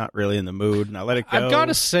 I'm just not really in the mood, and I let it go. I've got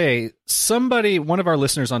to say, one of our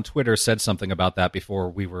listeners on Twitter said something about that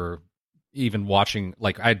before we were even watching.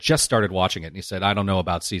 Like, I just started watching it, and he said, I don't know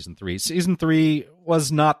about season 3. Season 3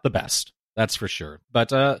 was not the best, that's for sure.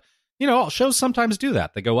 But, shows sometimes do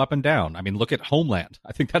that. They go up and down. I mean, look at Homeland.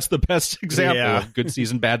 I think that's the best example of good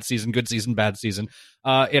season, bad season, good season, bad season.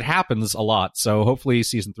 It happens a lot. So hopefully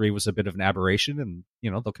season 3 was a bit of an aberration and,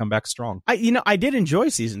 they'll come back strong. I did enjoy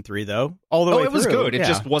season 3, though. All the way it was through. good. Yeah. It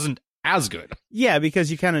just wasn't as good. Yeah, because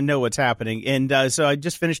you kind of know what's happening. And so I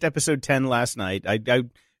just finished episode 10 last night.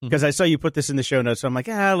 Because I saw you put this in the show notes. So I'm like,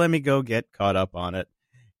 let me go get caught up on it.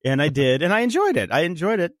 And I did. And I enjoyed it.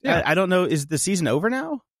 Yeah. I don't know. Is the season over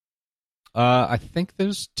now? I think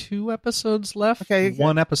there's 2 episodes left. Okay.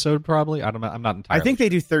 1 episode probably. I don't know. I'm not entirely. I think they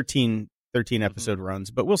do 13 episode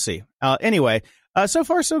runs, but we'll see. Anyway, so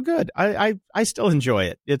far so good. I still enjoy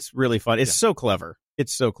it. It's really fun. It's so clever.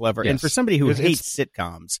 It's so clever. Yes. And for somebody who hates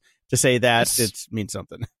sitcoms to say that, it means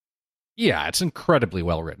something. Yeah, it's incredibly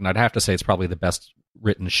well written. I'd have to say it's probably the best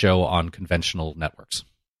written show on conventional networks.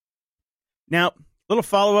 Now, little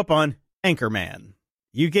follow up on Anchorman.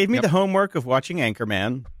 You gave me the homework of watching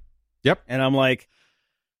Anchorman. Yep. And I'm like,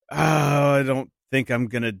 I don't think I'm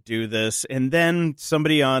going to do this. And then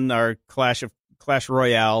somebody on our Clash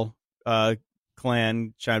Royale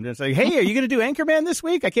clan chimed in and said, hey, are you going to do Anchorman this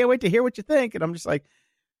week? I can't wait to hear what you think. And I'm just like,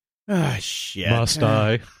 shit. Must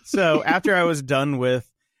I? So after I was done with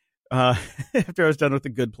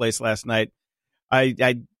The Good Place last night,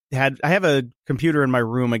 I have a computer in my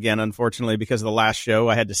room again, unfortunately, because of the last show.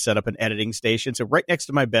 I had to set up an editing station. So right next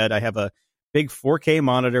to my bed, I have a big 4K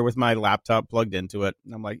monitor with my laptop plugged into it.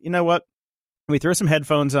 And I'm like, you know what? Let me throw some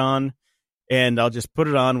headphones on and I'll just put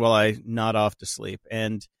it on while I nod off to sleep.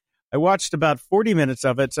 And I watched about 40 minutes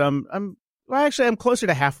of it. So I'm closer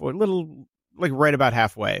to halfway, right about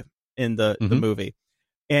halfway in the movie.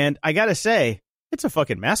 And I got to say, it's a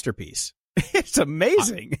fucking masterpiece. It's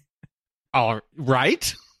amazing. All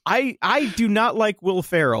right. I do not like Will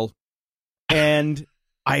Ferrell, and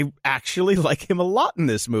I actually like him a lot in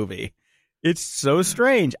this movie. It's so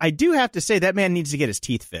strange. I do have to say that man needs to get his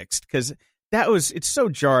teeth fixed because it's so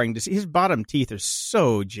jarring to see. His bottom teeth are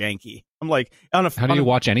so janky. I'm like, how do you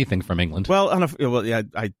watch anything from England? Well,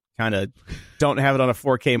 I kind of don't have it on a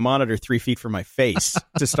 4K monitor 3 feet from my face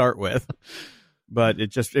to start with. But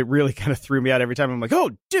it really kind of threw me out every time. I'm like, oh,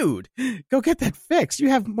 dude, go get that fixed. You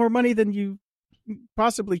have more money than you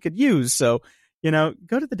possibly could use. So,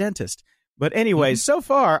 go to the dentist. But anyway, so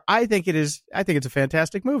far, I think it's a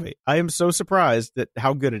fantastic movie. I am so surprised at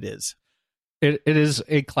how good it is. It is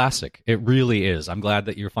a classic. It really is. I'm glad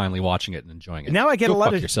that you're finally watching it and enjoying it. Now I get Go a lot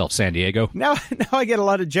fuck of yourself, San Diego. Now I get a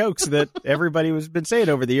lot of jokes that everybody has been saying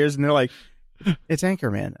over the years, and they're like, "It's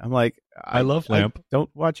Anchorman." I'm like, I love Lamp. I don't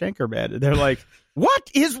watch Anchorman. And they're like,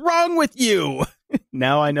 "What is wrong with you?"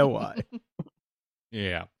 Now I know why.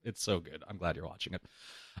 Yeah, it's so good. I'm glad you're watching it.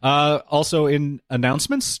 Also in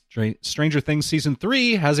announcements, Stranger Things Season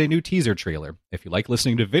 3 has a new teaser trailer. If you like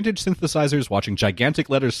listening to vintage synthesizers, watching gigantic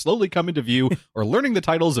letters slowly come into view, or learning the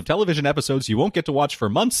titles of television episodes you won't get to watch for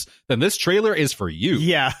months, then this trailer is for you.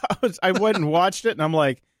 Yeah, I went and watched it, and I'm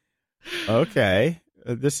like, okay,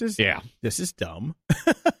 this is dumb.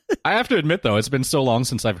 I have to admit, though, it's been so long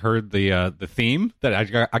since I've heard the theme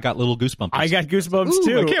that I got little goosebumps. I got goosebumps,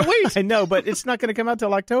 too. I can't wait. I know, but it's not going to come out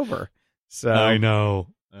till October. So I know.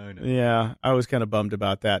 Yeah, I was kind of bummed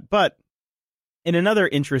about that. But in another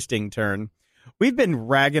interesting turn, we've been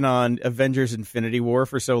ragging on Avengers Infinity War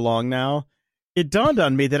for so long now. It dawned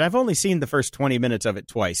on me that I've only seen the first 20 minutes of it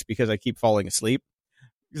twice because I keep falling asleep.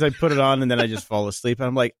 Because I put it on and then I just fall asleep. And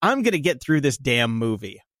I'm like, I'm going to get through this damn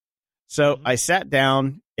movie. So I sat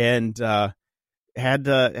down and had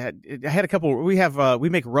a couple. We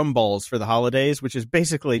make rum balls for the holidays, which is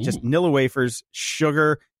basically just Nilla wafers,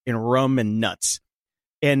 sugar, and rum and nuts.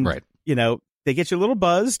 And they get you a little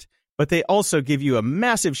buzzed, but they also give you a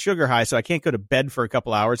massive sugar high. So I can't go to bed for a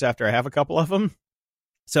couple hours after I have a couple of them.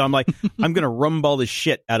 So I'm like, I'm gonna rum ball the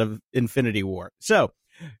shit out of Infinity War. So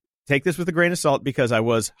take this with a grain of salt because I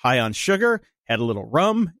was high on sugar, had a little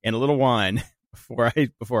rum and a little wine before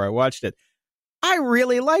I watched it. I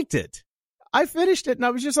really liked it. I finished it and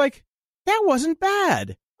I was just like, that wasn't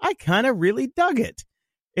bad. I kind of really dug it.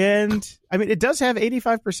 And I mean, it does have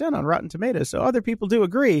 85% on Rotten Tomatoes, so other people do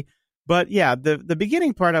agree. But yeah, the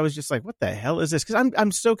beginning part, I was just like, what the hell is this? Because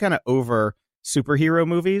I'm so kind of over superhero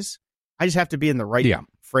movies. I just have to be in the right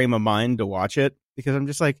frame of mind to watch it because I'm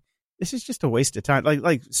just like, this is just a waste of time.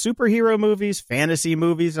 Like superhero movies, fantasy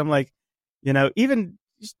movies. I'm like, even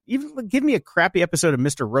give me a crappy episode of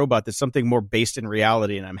Mr. Robot that's something more based in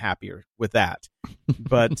reality, and I'm happier with that.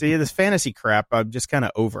 But this fantasy crap, I'm just kind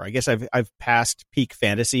of over. I guess I've passed peak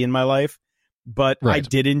fantasy in my life, but I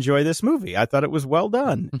did enjoy this movie. I thought it was well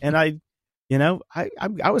done, and I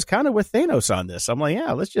was kind of with Thanos on this. I'm like,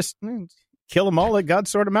 yeah, let's just kill them all, let God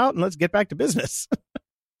sort them out, and let's get back to business.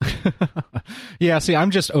 Yeah, see,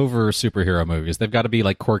 I'm just over superhero movies. They've got to be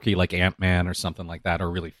like quirky, like Ant-Man or something like that, or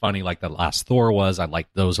really funny, like the last Thor was. I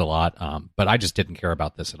liked those a lot, but I just didn't care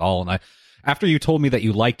about this at all. And after you told me that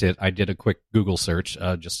you liked it, I did a quick Google search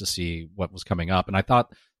just to see what was coming up, and I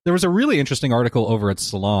thought there was a really interesting article over at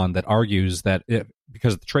Salon that argues that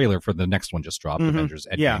because the trailer for the next one just dropped, Avengers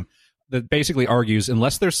Endgame, that basically argues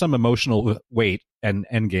unless there's some emotional weight and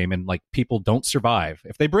Endgame and like people don't survive,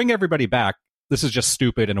 if they bring everybody back, this is just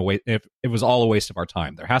stupid in a way. If it was all a waste of our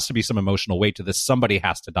time, there has to be some emotional weight to this. Somebody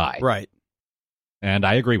has to die. Right. And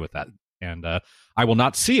I agree with that. And I will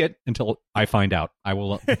not see it until I find out. I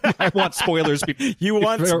want spoilers.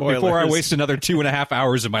 Before I waste another 2.5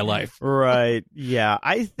 hours of my life. Right. Yeah.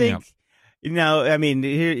 I think, I mean,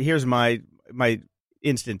 here's my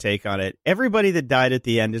instant take on it. Everybody that died at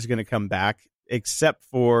the end is going to come back except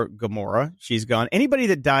for Gamora. She's gone. Anybody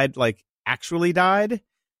that died, like actually died,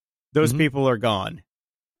 those people are gone.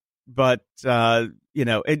 But,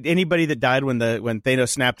 anybody that died when Thanos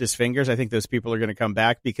snapped his fingers, I think those people are going to come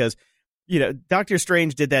back because, Doctor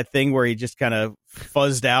Strange did that thing where he just kind of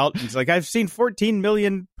fuzzed out. He's like, I've seen 14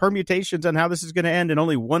 million permutations on how this is going to end and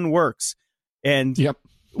only one works. And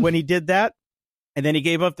when he did that and then he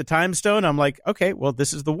gave up the time stone, I'm like, okay, well,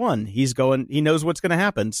 this is the one. He knows what's going to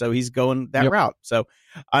happen. So he's going that route. So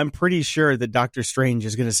I'm pretty sure that Doctor Strange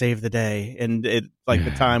is going to save the day. And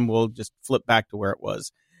the time will just flip back to where it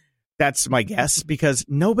was. That's my guess because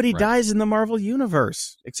nobody dies in the Marvel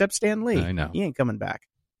universe except Stan Lee. I know. He ain't coming back.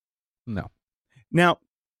 No. Now,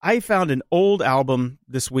 I found an old album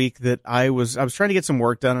this week that I was trying to get some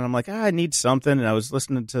work done, and I'm like, I need something. And I was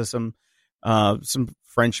listening to some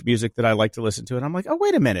French music that I like to listen to, and I'm like, oh,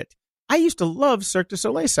 wait a minute. I used to love Cirque du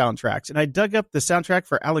Soleil soundtracks, and I dug up the soundtrack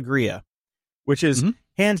for Alegria, which is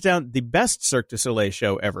hands down the best Cirque du Soleil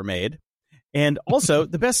show ever made, and also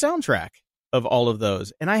the best soundtrack of all of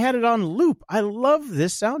those. And I had it on loop. I love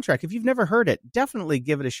this soundtrack. If you've never heard it, definitely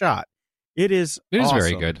give it a shot. It is awesome.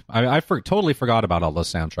 Very good. I totally forgot about all those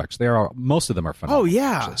soundtracks. Most of them are phenomenal. Oh,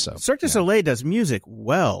 yeah. Actually, so, Cirque du Soleil does music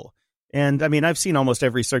well. And, I mean, I've seen almost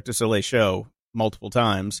every Cirque du Soleil show multiple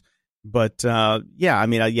times. But,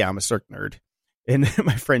 I'm a Cirque nerd. And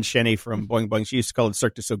my friend Shenny from Boing Boing, she used to call it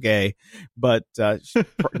Cirque du Soleil, but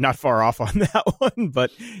not far off on that one.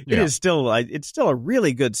 But it's still a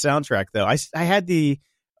really good soundtrack, though. I had a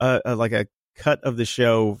cut of the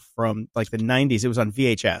show from like the 90s. It was on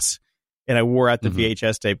VHS. And I wore out the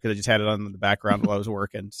VHS tape because I just had it on in the background while I was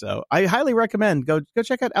working. So I highly recommend go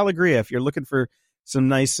check out Alegria if you're looking for some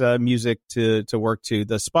nice music to work to.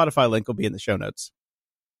 The Spotify link will be in the show notes.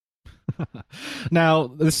 Now,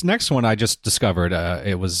 this next one I just discovered.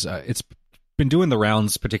 It's been doing the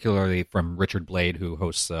rounds, particularly from Richard Blade, who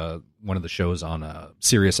hosts one of the shows on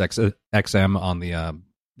Sirius XM on the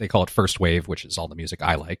they call it First Wave, which is all the music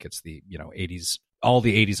I like. It's the 80s. All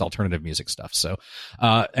the 80s alternative music stuff. So,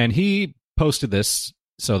 and he posted this,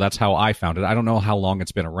 so that's how I found it. I don't know how long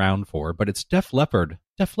it's been around for, but it's Def Leppard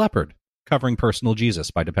covering Personal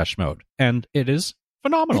Jesus by Depeche Mode. And it is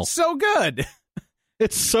phenomenal. It's so good.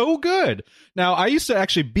 It's so good. Now, I used to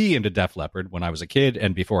actually be into Def Leppard when I was a kid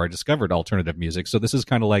and before I discovered alternative music. So this is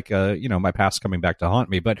kind of like, my past coming back to haunt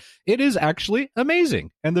me. But it is actually amazing.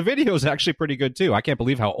 And the video is actually pretty good, too. I can't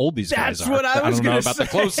believe how old these guys are. That's what I was going to say. I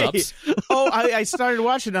don't know about the close-ups. I started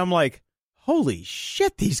watching and I'm like, holy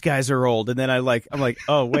shit, these guys are old. And then I'm like,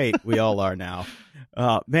 oh, wait, we all are now.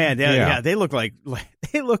 Oh man, yeah, they look like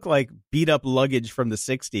beat up luggage from the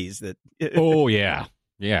 '60s. That oh yeah,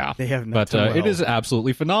 they have. But it is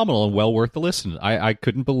absolutely phenomenal and well worth the listen. I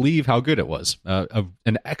couldn't believe how good it was.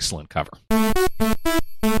 An excellent cover.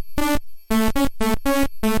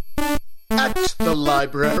 At the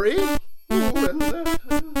library.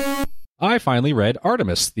 I finally read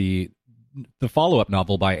Artemis, the follow-up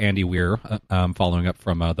novel by Andy Weir, following up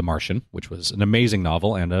from The Martian, which was an amazing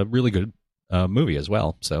novel and a really good movie as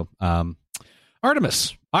well. So,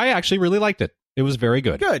 Artemis, I actually really liked it. It was very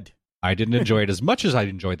good. Good. I didn't enjoy it as much as I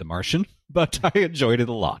enjoyed The Martian, but I enjoyed it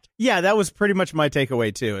a lot. Yeah, that was pretty much my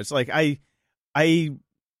takeaway too. It's like I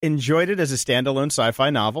enjoyed it as a standalone sci-fi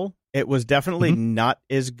novel. It was definitely not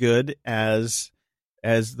as good as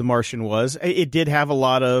The Martian was. It did have a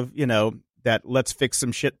lot of, that let's fix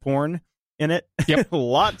some shit porn in it. Yep.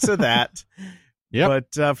 Lots of that. Yep.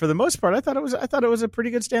 But for the most part, I thought it was a pretty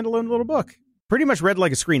good standalone little book. Pretty much read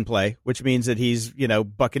like a screenplay, which means that he's,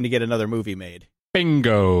 bucking to get another movie made.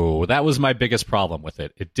 Bingo. That was my biggest problem with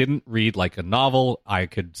it. It didn't read like a novel. I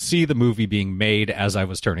could see the movie being made as I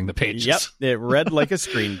was turning the pages. Yep. It read like a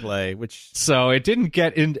screenplay, so it didn't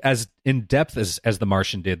get as in depth as The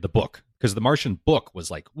Martian did, the book. Because the Martian book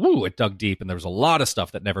was like, woo, it dug deep, and there was a lot of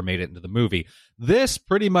stuff that never made it into the movie. This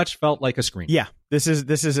pretty much felt like a screenplay. Yeah, this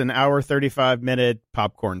is an hour, 35-minute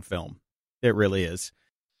popcorn film. It really is.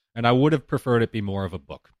 And I would have preferred it be more of a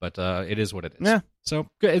book, but it is what it is. Yeah. So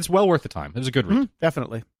it's well worth the time. It was a good read.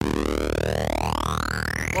 Definitely. Moron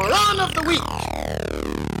of the week.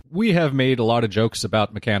 We have made a lot of jokes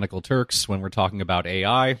about Mechanical Turks when we're talking about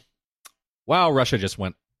AI. Wow, Russia just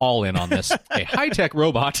went all in on this. A high-tech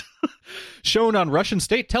robot shown on Russian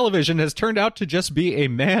state television has turned out to just be a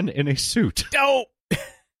man in a suit. Oh!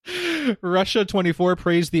 Russia 24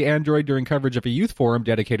 praised the android during coverage of a youth forum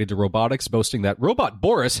dedicated to robotics, boasting that robot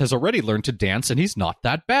Boris has already learned to dance and he's not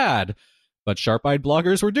that bad. But sharp-eyed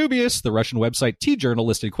bloggers were dubious. The Russian website T-Journal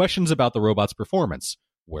listed questions about the robot's performance.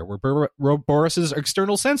 Where were Boris's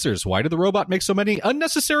external sensors? Why did the robot make so many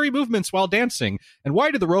unnecessary movements while dancing? And why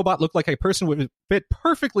did the robot look like a person would fit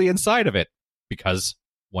perfectly inside of it? Because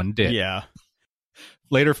one did. Yeah.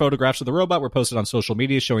 Later photographs of the robot were posted on social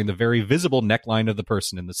media showing the very visible neckline of the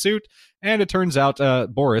person in the suit. And it turns out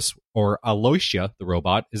Boris, or Aloysia, the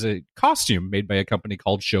robot, is a costume made by a company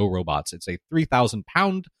called Show Robots. It's a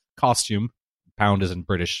 3,000-pound costume. Pound is in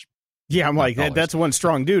British. Yeah, I'm like, that's one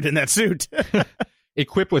strong dude in that suit.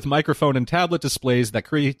 Equipped with microphone and tablet displays that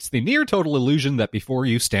creates the near total illusion that before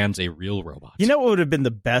you stands a real robot. You know what would have been the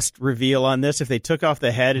best reveal on this? If they took off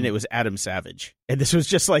the head and it was Adam Savage. And this was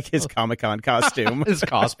just like his Comic-Con costume. His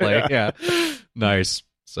cosplay, yeah. Nice.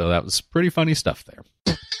 So that was pretty funny stuff there.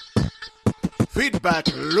 Feedback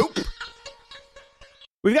loop.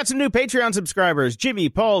 We've got some new Patreon subscribers, Jimmy,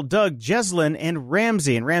 Paul, Doug, Jeslyn, and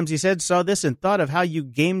Ramsey. And Ramsey said, saw this and thought of how you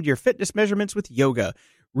gamed your fitness measurements with yoga.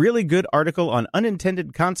 Really good article on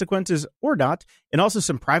unintended consequences or not, and also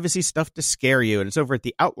some privacy stuff to scare you. And it's over at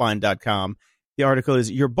theoutline.com. The article is,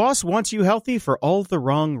 Your Boss Wants You Healthy for All the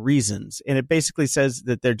Wrong Reasons. And it basically says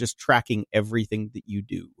that they're just tracking everything that you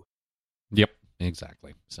do. Yep.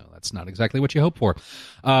 Exactly. So that's not exactly what you hope for.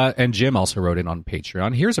 And Jim also wrote in on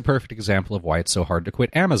Patreon. Here's a perfect example of why it's so hard to quit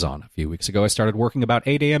Amazon. A few weeks ago, I started working about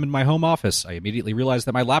 8 a.m. in my home office. I immediately realized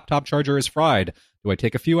that my laptop charger is fried. Do I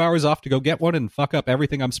take a few hours off to go get one and fuck up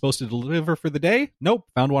everything I'm supposed to deliver for the day? Nope.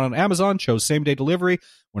 Found one on Amazon, chose same-day delivery.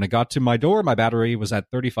 When it got to my door, my battery was at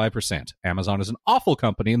 35%. Amazon is an awful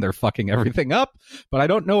company and they're fucking everything up, but I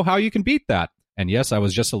don't know how you can beat that. And yes, I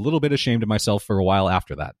was just a little bit ashamed of myself for a while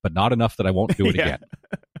after that, but not enough that I won't do it again.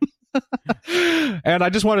 And I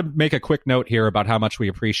just want to make a quick note here about how much we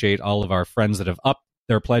appreciate all of our friends that have upped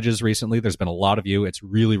their pledges recently. There's been a lot of you. It's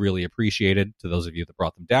really, really appreciated. To those of you that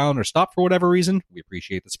brought them down or stopped for whatever reason, we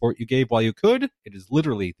appreciate the support you gave while you could. It is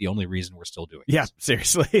literally the only reason we're still doing Yeah, this.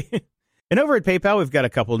 seriously. And over at PayPal, we've got a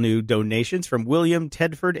couple new donations from William,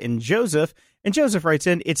 Tedford, and Joseph. And Joseph writes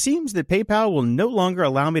in, it seems that PayPal will no longer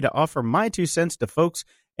allow me to offer my 2 cents to folks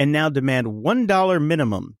and now demand $1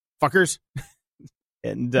 minimum. Fuckers.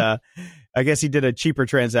 And I guess he did a cheaper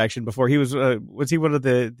transaction before. He was he one of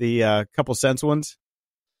the couple cents ones?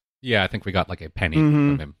 Yeah, I think we got like a penny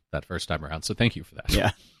from him that first time around. So thank you for that.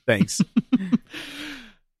 Yeah, thanks.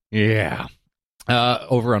 Yeah.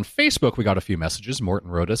 Over on Facebook, we got a few messages. Morton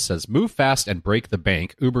wrote us, says, move fast and break the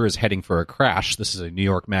bank. Uber is heading for a crash. This is a New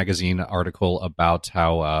York Magazine article about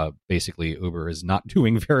how basically Uber is not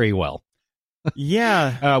doing very well.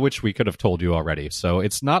 Yeah. Which we could have told you already. So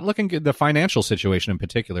it's not looking good. The financial situation in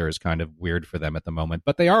particular is kind of weird for them at the moment.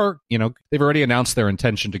 But they are, they've already announced their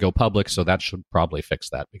intention to go public. So that should probably fix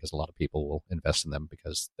that because a lot of people will invest in them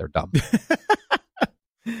because they're dumb.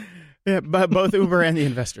 Yeah, but both Uber and the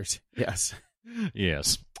investors. Yes.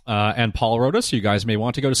 Yes. And Paul wrote us, you guys may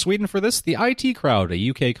want to go to Sweden for this. The IT Crowd, a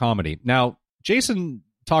UK comedy. Now, Jason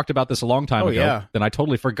talked about this a long time ago. Yeah. Then I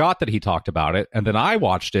totally forgot that he talked about it. And then I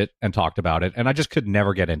watched it and talked about it. And I just could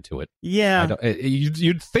never get into it. Yeah.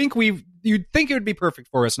 You'd think it would be perfect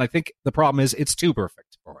for us. And I think the problem is it's too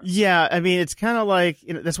perfect for us. Yeah. I mean, it's kind of like,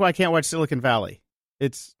 that's why I can't watch Silicon Valley.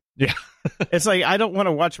 It's like, I don't want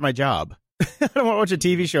to watch my job. I don't want to watch a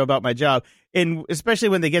TV show about my job. And especially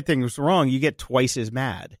when they get things wrong, you get twice as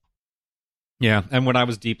mad. Yeah, and when I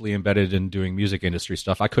was deeply embedded in doing music industry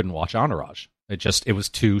stuff, I couldn't watch Entourage. It was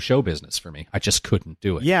too show business for me. I just couldn't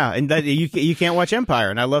do it. Yeah, and you can't watch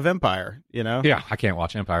Empire, and I love Empire, Yeah, I can't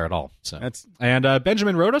watch Empire at all. So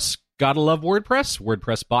Benjamin wrote us, gotta love WordPress.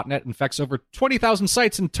 WordPress botnet infects over 20,000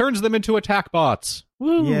 sites and turns them into attack bots.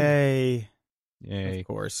 Woo! Yay. Of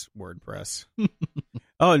course, WordPress.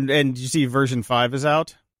 Oh, and did you see version 5 is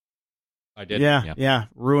out? I did. Yeah.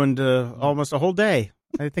 Ruined almost a whole day.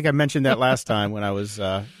 I think I mentioned that last time when I was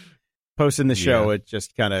posting the show. It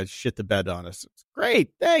just kind of shit the bed on us. It's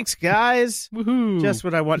great. Thanks, guys. Woohoo. Just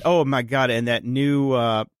what I want. Oh, my God. And that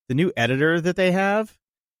the new editor that they have.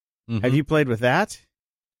 Mm-hmm. Have you played with that?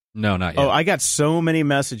 No, not yet. Oh, I got so many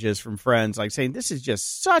messages from friends like saying, this is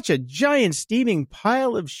just such a giant steaming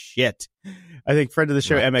pile of shit. I think friend of the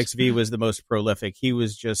show, right. MXV, was the most prolific. He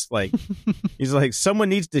was just like, he's like, someone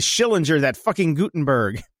needs to Schillinger that fucking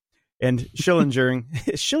Gutenberg. And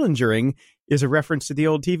Schillingering is a reference to the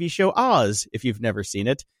old TV show Oz, if you've never seen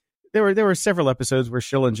it. There were several episodes where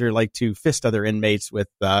Schillinger liked to fist other inmates with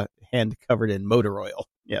hand covered in motor oil.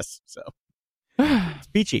 Yes, so it's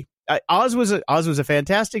peachy. Oz was a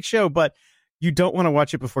fantastic show, but you don't want to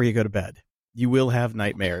watch it before you go to bed. You will have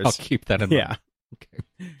nightmares. I'll keep that in mind. Yeah.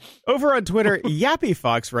 Okay. Over on Twitter, Yappy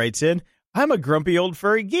Fox writes in, I'm a grumpy old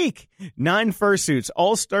furry geek. 9 fursuits,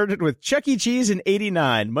 all started with Chuck E. Cheese in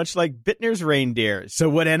 89, much like Bittner's reindeer. So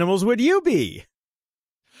what animals would you be?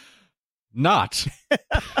 Not.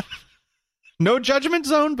 No judgment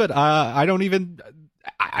zone, but I don't even...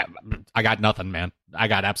 I got nothing, man. I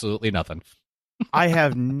got absolutely nothing. I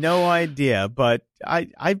have no idea, but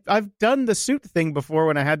I've done the suit thing before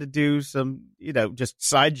when I had to do some, just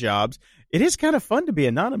side jobs. It is kind of fun to be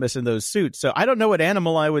anonymous in those suits. So I don't know what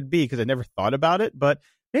animal I would be because I never thought about it, but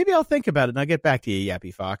maybe I'll think about it and I'll get back to you,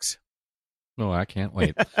 Yappy Fox. Oh, I can't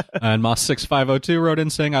wait. And Moss6502 wrote in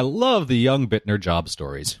saying, I love the young Bittner job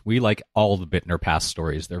stories. We like all the Bittner past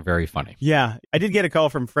stories. They're very funny. Yeah. I did get a call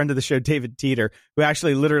from friend of the show, David Teeter, who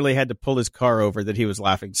actually literally had to pull his car over that he was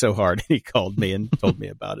laughing so hard. He called me and told me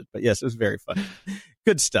about it. But yes, it was very funny.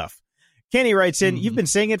 Good stuff. Kenny writes in, You've been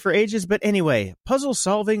saying it for ages, but anyway, puzzle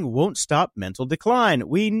solving won't stop mental decline.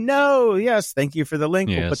 We know. Yes. Thank you for the link.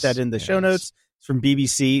 We'll put that in the show notes. It's from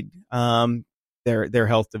BBC. Their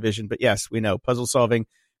health division. But yes, we know puzzle solving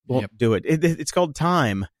won't do it. It's called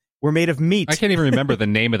time. We're made of meat. I can't even remember the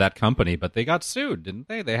name of that company, but they got sued, didn't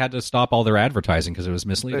they? They had to stop all their advertising because it was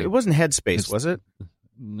misleading. It wasn't Headspace, was it?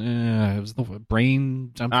 Nah, it was the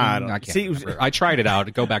brain something. I can't remember. I tried it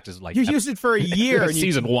out. Go back to you used it for a year. And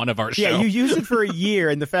season 1 of our show. Yeah, you used it for a year,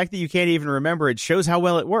 and the fact that you can't even remember it shows how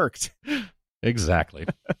well it worked. Exactly.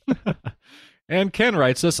 And Ken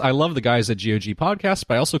writes us, I love the guys at GOG Podcast,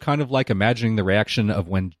 but I also kind of like imagining the reaction of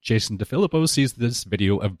when Jason DeFilippo sees this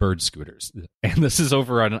video of Bird scooters. And this is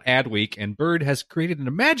over on Adweek, and Bird has created an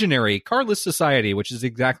imaginary carless society, which is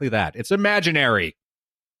exactly that. It's imaginary.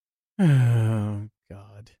 Oh,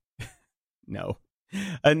 God. No.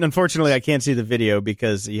 And unfortunately, I can't see the video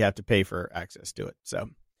because you have to pay for access to it. So,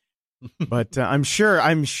 but I'm sure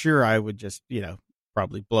I would just,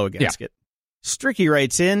 probably blow a gasket. Yeah. Stricky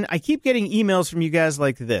writes in, I keep getting emails from you guys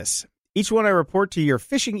like this. Each one I report to your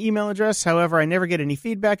phishing email address. However, I never get any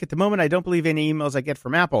feedback. At the moment, I don't believe any emails I get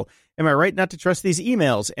from Apple. Am I right not to trust these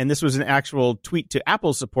emails? And this was an actual tweet to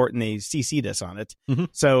Apple support, and they CC'd us on it. Mm-hmm.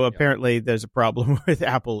 So apparently there's a problem with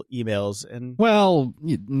Apple emails. And well,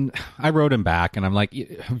 I wrote him back, and I'm like,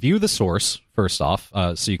 view the source, first off,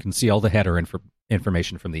 so you can see all the header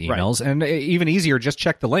information from the emails. Right. And even easier, just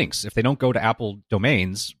check the links. If they don't go to Apple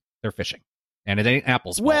domains, they're phishing. And it ain't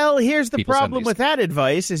Apple's fault. Well, here's the problem with that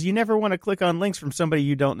advice is you never want to click on links from somebody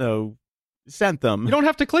you don't know sent them. You don't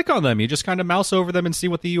have to click on them. You just kind of mouse over them and see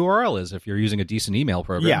what the URL is if you're using a decent email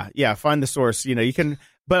program. Yeah, find the source. You can,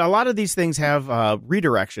 but a lot of these things have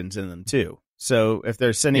redirections in them too. So if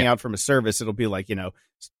they're sending out from a service, it'll be like,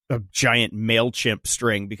 a giant MailChimp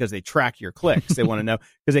string because they track your clicks. They want to know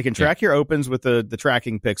because they can track your opens with the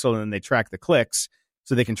tracking pixel, and then they track the clicks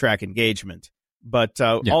so they can track engagement. But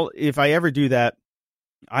if I ever do that,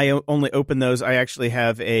 I only open those. I actually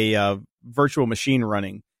have a virtual machine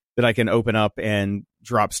running that I can open up and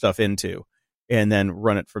drop stuff into and then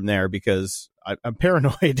run it from there because I'm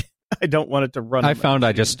paranoid. I don't want it to run. I found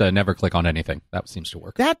I just never click on anything. That seems to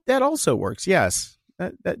work. That also works. Yes,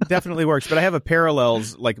 that definitely works. But I have a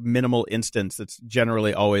Parallels like minimal instance that's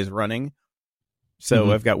generally always running.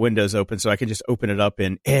 So I've got Windows open, so I can just open it up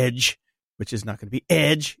in Edge, which is not going to be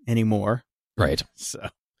Edge anymore. Right. So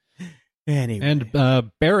anyway.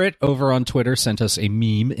 And Barrett over on Twitter sent us a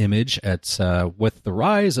meme image. It's with the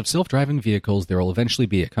rise of self-driving vehicles, there will eventually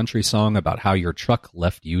be a country song about how your truck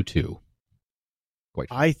left you too.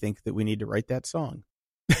 I think that we need to write that song.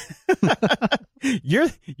 You're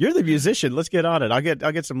the musician. Let's get on it.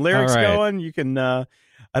 I'll get some lyrics going. You can.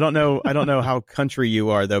 I don't know how country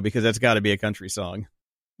you are though, because that's got to be a country song.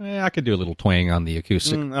 I could do a little twang on the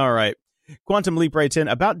acoustic. All right. Quantum Leap writes in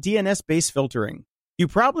about DNS-based filtering. You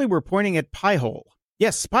probably were pointing at Pi-hole.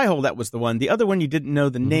 Yes, Pi-hole. That was the one. The other one you didn't know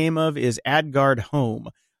the name of is AdGuard Home.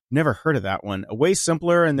 Never heard of that one. Way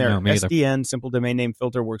simpler, and their SDN, simple domain name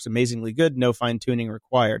filter, works amazingly good. No fine-tuning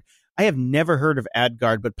required. I have never heard of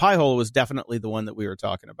AdGuard, but Pi-hole was definitely the one that we were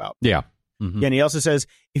talking about. Yeah. Yeah, and he also says,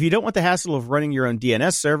 if you don't want the hassle of running your own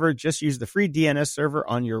DNS server, just use the free DNS server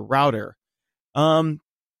on your router and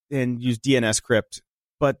use DNS crypt.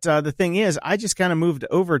 But the thing is, I just kind of moved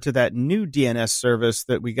over to that new DNS service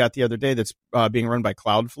that we got the other day that's being run by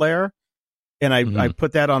Cloudflare. And I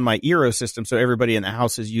put that on my Eero system, so everybody in the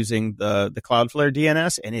house is using the Cloudflare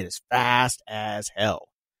DNS, and it is fast as hell.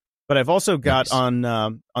 But I've also got on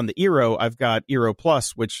the Eero, I've got Eero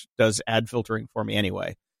Plus, which does ad filtering for me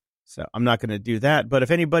anyway. So I'm not going to do that. But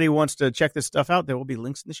if anybody wants to check this stuff out, there will be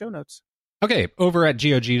links in the show notes. Okay, over at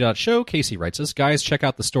GOG.show, Casey writes us, guys, check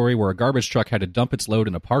out the story where a garbage truck had to dump its load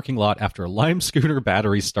in a parking lot after a Lime scooter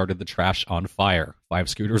battery started the trash on fire. 5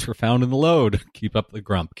 scooters were found in the load. Keep up the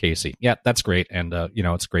grump, Casey. Yeah, that's great. And,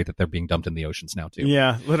 it's great that they're being dumped in the oceans now, too.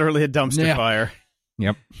 Yeah, literally a dumpster fire.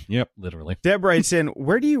 Yep, literally. Deb writes in,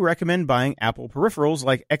 where do you recommend buying Apple peripherals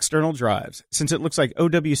like external drives, since it looks like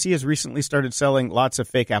OWC has recently started selling lots of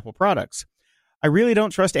fake Apple products? I really don't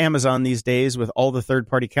trust Amazon these days with all the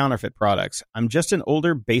third-party counterfeit products. I'm just an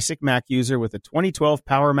older basic Mac user with a 2012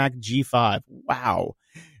 Power Mac G5. Wow.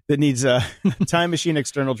 That needs a Time Machine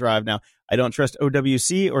external drive. Now, I don't trust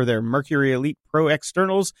OWC or their Mercury Elite Pro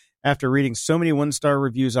externals after reading so many one-star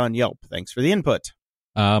reviews on Yelp. Thanks for the input.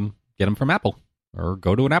 Get them from Apple. Or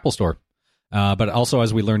go to an Apple store. But also,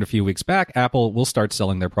 as we learned a few weeks back, Apple will start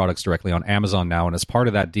selling their products directly on Amazon now. And as part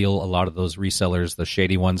of that deal, a lot of those resellers, the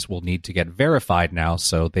shady ones, will need to get verified now.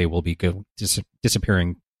 So they will be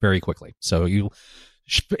disappearing very quickly. So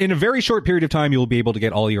in a very short period of time, you'll be able to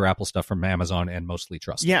get all your Apple stuff from Amazon and mostly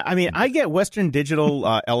trust. Yeah, I mean, I get Western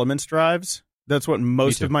Digital Elements drives. That's what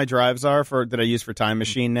most of my drives are that I use for Time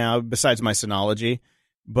Machine now, besides my Synology.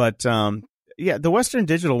 But yeah, the Western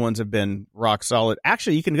Digital ones have been rock solid.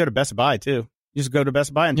 Actually, you can go to Best Buy, too. You just go to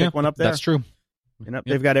Best Buy and pick one up there. That's true.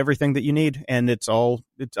 They've got everything that you need, and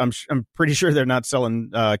I'm pretty sure they're not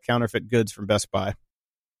selling counterfeit goods from Best Buy.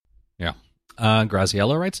 Yeah.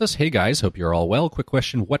 Graziella writes us, hey guys, hope you're all well. Quick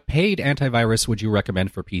question, what paid antivirus would you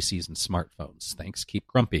recommend for PCs and smartphones? Thanks, keep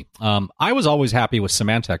grumpy. I was always happy with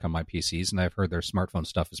Symantec on my PCs, and I've heard their smartphone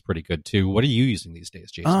stuff is pretty good, too. What are you using these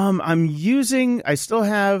days, Jason? I still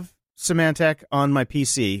have Symantec on my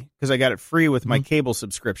PC because I got it free with my cable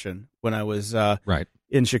subscription when I was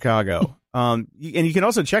in Chicago. And you can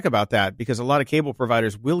also check about that because a lot of cable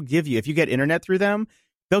providers will give you, if you get internet through them,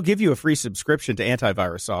 they'll give you a free subscription to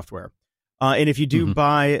antivirus software. And if you do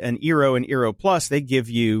buy an Eero and Eero Plus, they give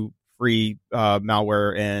you free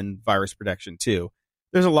malware and virus protection too.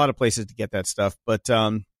 There's a lot of places to get that stuff. But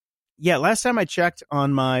last time I checked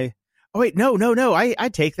on my... Oh, wait, no. I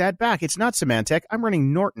take that back. It's not Symantec. I'm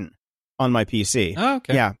running Norton on my PC. Oh,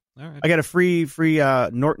 okay. Yeah. All right. I got a free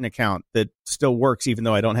Norton account that still works even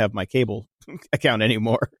though I don't have my cable account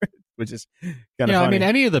anymore, which is kind of funny. I mean,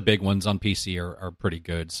 any of the big ones on PC are pretty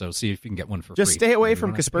good, so see if you can get one for free. Just stay away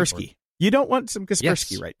from Kaspersky. You don't want some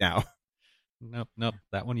Kaspersky right now. Nope,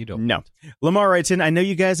 that one you don't. No. Lamar writes in, I know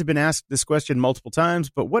you guys have been asked this question multiple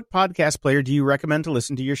times, but what podcast player do you recommend to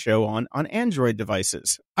listen to your show on Android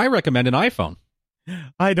devices? I recommend an iPhone.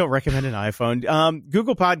 I don't recommend an iPhone.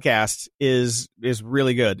 Google Podcasts is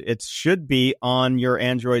really good. It should be on your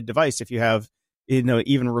Android device if you have,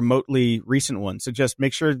 even remotely recent one. So just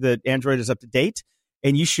make sure that Android is up to date,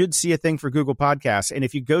 and you should see a thing for Google Podcasts. And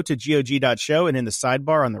if you go to GOG.show and in the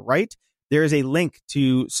sidebar on the right, there is a link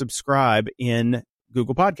to subscribe in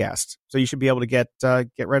Google Podcasts. So you should be able to get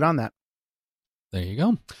right on that. There you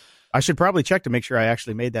go. I should probably check to make sure I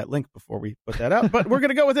actually made that link before we put that out, but we're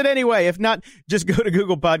going to go with it anyway. If not, just go to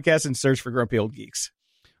Google Podcasts and search for Grumpy Old Geeks.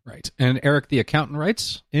 Right. And Eric the accountant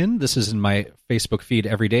writes in, this is in my Facebook feed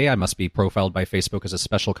every day. I must be profiled by Facebook as a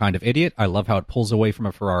special kind of idiot. I love how it pulls away from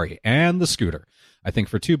a Ferrari and the scooter. I think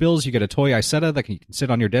for $2 you get a toy Isetta that you can sit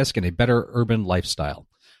on your desk and a better urban lifestyle.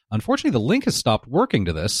 Unfortunately, the link has stopped working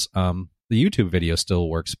to this. The YouTube video still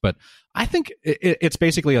works, but I think it's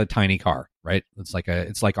basically a tiny car, right? It's like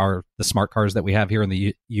the smart cars that we have here in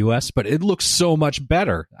the US, but it looks so much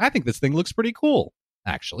better. I think this thing looks pretty cool,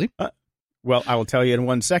 actually. Well, I will tell you in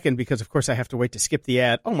 1 second because, of course, I have to wait to skip the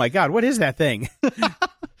ad. Oh, my God. What is that thing?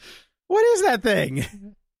 What is that thing?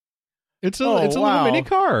 It's a little mini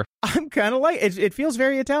car. I'm kind of like it feels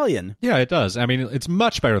very Italian. Yeah, it does. I mean, it's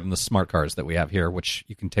much better than the smart cars that we have here, which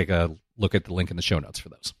you can take a look at the link in the show notes for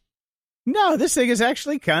those. No, this thing is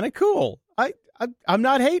actually kind of cool. I'm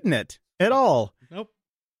not hating it at all. Nope.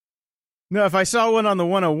 No, if I saw one on the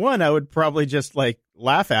 101, I would probably just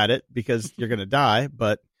laugh at it because you're going to die.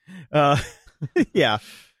 But yeah,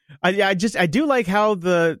 I do like how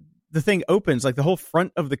the thing opens, like the whole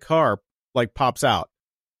front of the car pops out.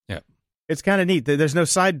 Yeah. It's kind of neat. There's no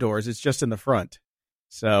side doors. It's just in the front.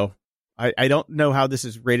 So I don't know how this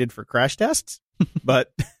is rated for crash tests,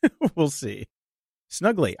 but we'll see.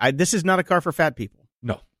 Snuggly. This is not a car for fat people.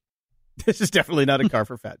 No. This is definitely not a car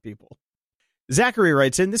for fat people. Zachary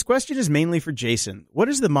writes in, this question is mainly for Jason. What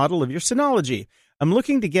is the model of your Synology? I'm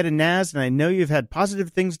looking to get a NAS, and I know you've had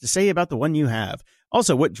positive things to say about the one you have.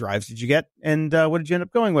 Also, what drives did you get, and what did you end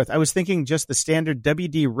up going with? I was thinking just the standard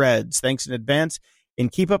WD Reds. Thanks in advance, and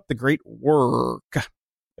keep up the great work.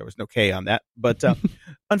 There was no K on that. But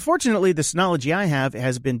unfortunately, the Synology I have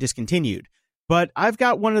has been discontinued. But I've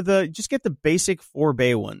got one of just get the basic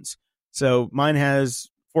 4-bay ones. So mine has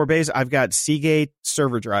 4 bays. I've got Seagate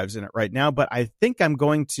server drives in it right now, but I think I'm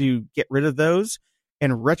going to get rid of those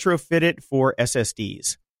and retrofit it for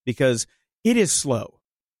SSDs because it is slow.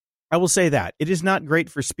 I will say that. It is not great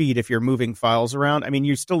for speed if you're moving files around. I mean,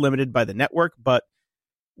 you're still limited by the network, but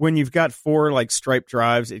when you've got 4 striped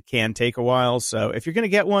drives, it can take a while. So if you're going to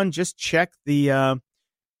get one, just check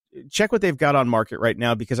check what they've got on market right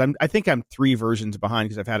now because I think I'm 3 versions behind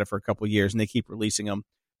because I've had it for a couple of years and they keep releasing them.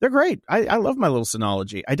 They're great. I love my little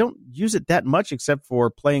Synology. I don't use it that much except for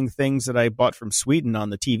playing things that I bought from Sweden on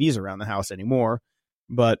the TVs around the house anymore.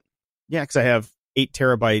 But yeah, because I have 8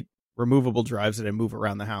 terabyte removable drives that I move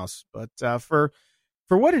around the house. But for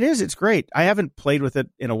what it is, it's great. I haven't played with it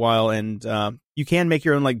in a while, and you can make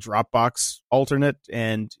your own Dropbox alternate,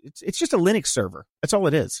 and it's just a Linux server. That's all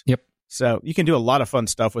it is. Yep. So you can do a lot of fun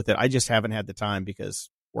stuff with it. I just haven't had the time because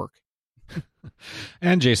work.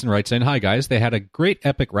 And Jason writes in, hi guys, they had a great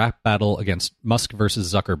epic rap battle against Musk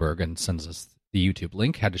versus Zuckerberg and sends us the YouTube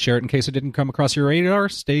link. Had to share it in case it didn't come across your radar.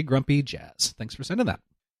 Stay grumpy, Jazz. Thanks for sending that.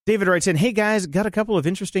 David writes in, hey guys, got a couple of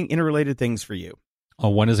interesting interrelated things for you.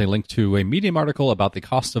 One is a link to a Medium article about the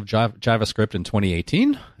cost of JavaScript in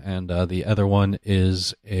 2018, and the other one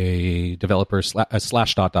is a developer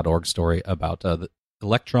Slashdot.org story about the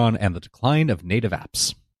Electron and the decline of native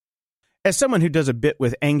apps. As someone who does a bit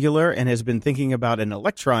with Angular and has been thinking about an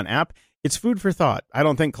Electron app, it's food for thought. I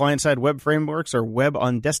don't think client-side web frameworks or web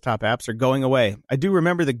on desktop apps are going away. I do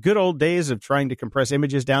remember the good old days of trying to compress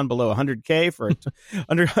images down below 100K for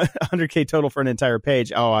under 100K total for an entire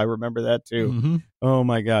page. Oh, I remember that too. Mm-hmm. Oh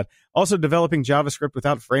my God. Also developing JavaScript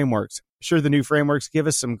without frameworks. Sure, the new frameworks give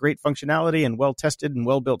us some great functionality and well-tested and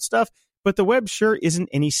well-built stuff, but the web sure isn't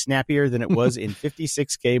any snappier than it was in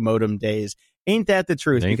 56K modem days. Ain't that the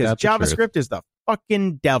truth? Because JavaScript is the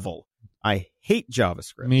fucking devil. I hate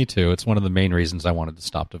JavaScript. Me too. It's one of the main reasons I wanted to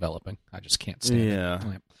stop developing. I just can't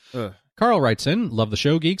stand it. Carl writes in, love the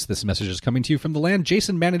show, geeks. This message is coming to you from the land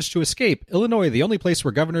Jason managed to escape. Illinois, the only place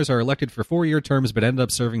where governors are elected for 4-year terms but end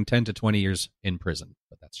up serving 10 to 20 years in prison.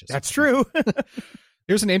 But that's true.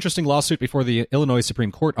 Here's an interesting lawsuit before the Illinois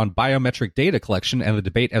Supreme Court on biometric data collection and the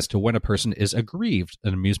debate as to when a person is aggrieved.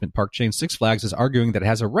 An amusement park chain, Six Flags, is arguing that it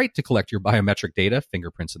has a right to collect your biometric data,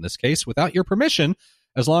 fingerprints in this case, without your permission,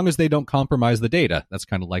 as long as they don't compromise the data. That's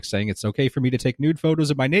kind of like saying it's okay for me to take nude photos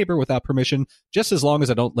of my neighbor without permission, just as long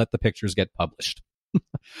as I don't let the pictures get published.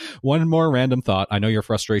 One more random thought. I know your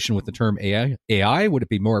frustration with the term AI. Would it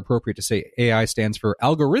be more appropriate to say AI stands for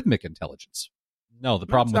algorithmic intelligence? No, the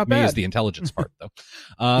problem with me is the intelligence part, though.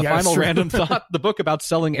 Final random thought. The book about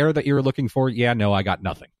selling air that you were looking for. Yeah, no, I got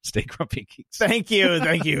nothing. Stay grumpy, geeks. Thank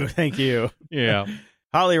you. Yeah.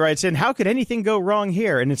 Holly writes in, how could anything go wrong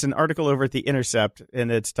here? And it's an article over at The Intercept,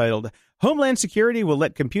 and it's titled, Homeland Security will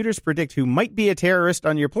let computers predict who might be a terrorist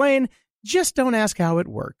on your plane. Just don't ask how it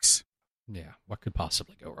works. Yeah, what could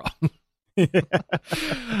possibly go wrong?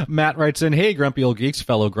 Matt writes in, hey, Grumpy Old Geeks,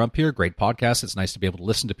 fellow Grump here. Great podcast. It's nice to be able to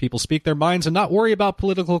listen to people speak their minds and not worry about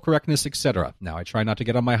political correctness, etc. Now, I try not to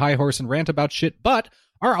get on my high horse and rant about shit, but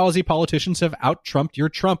our Aussie politicians have out-Trumped your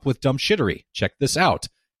Trump with dumb shittery. Check this out.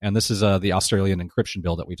 And this is the Australian encryption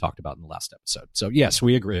bill that we talked about in the last episode. So, yes,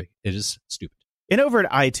 we agree. It is stupid. And over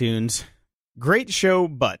at iTunes, great show,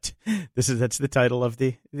 but that's the title of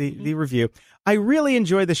the review. I really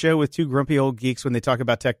enjoy the show with two grumpy old geeks when they talk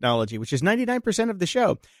about technology, which is 99% of the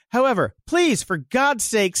show. However, please, for God's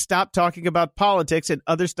sake, stop talking about politics and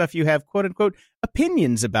other stuff you have, quote unquote,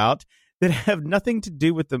 opinions about that have nothing to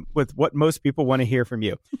do with what most people want to hear from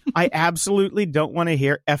you. I absolutely don't want to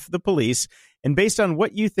hear F the police. And based on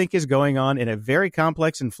what you think is going on in a very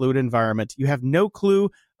complex and fluid environment, you have no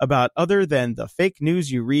clue about other than the fake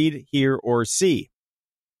news you read, hear, or see.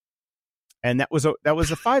 And that was a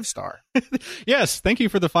 5-star. Yes, thank you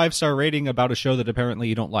for the 5-star rating about a show that apparently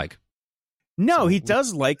you don't like. No, he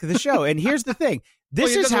does like the show. And here's the thing.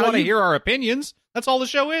 This is how want to hear our opinions. That's all the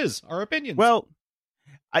show is, our opinions. Well,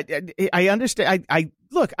 I understand.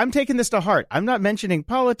 Look, I'm taking this to heart. I'm not mentioning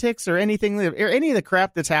politics or anything or any of the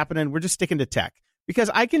crap that's happening. We're just sticking to tech because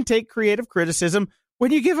I can take creative criticism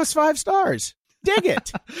when you give us 5 stars. Dig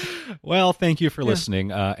it. Well, thank you for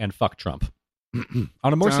listening, and fuck Trump.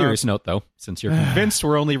 On a more serious note, though, since you're convinced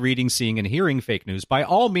we're only reading, seeing, and hearing fake news, by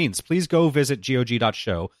all means, please go visit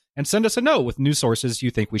GOG.show and send us a note with news sources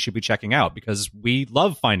you think we should be checking out, because we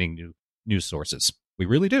love finding new news sources. We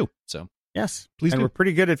really do. So, yes, please. And we're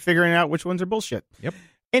pretty good at figuring out which ones are bullshit. Yep.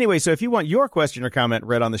 Anyway, so if you want your question or comment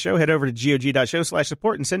read on the show, head over to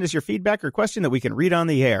GOG.show/support and send us your feedback or question that we can read on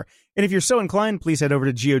the air. And if you're so inclined, please head over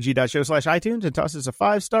to GOG.show/iTunes and toss us a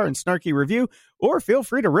 5-star and snarky review, or feel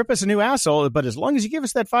free to rip us a new asshole. But as long as you give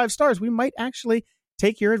us that 5 stars, we might actually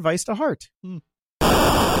take your advice to heart.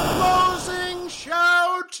 Closing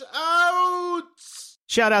shout-outs!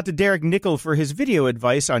 Shout out to Derek Nickel for his video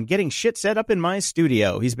advice on getting shit set up in my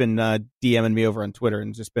studio. He's been DMing me over on Twitter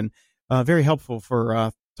and just been very helpful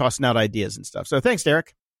for tossing out ideas and stuff. So thanks,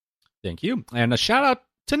 Derek. Thank you. And a shout out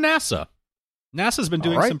to NASA. NASA's been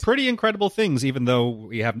doing some pretty incredible things, even though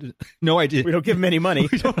we have no idea. We don't give them any money.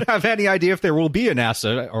 We don't have any idea if there will be a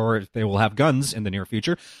NASA or if they will have guns in the near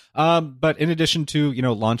future. But in addition to,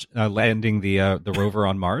 landing the rover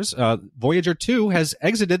on Mars, Voyager 2 has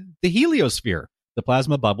exited the heliosphere, the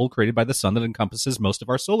plasma bubble created by the sun that encompasses most of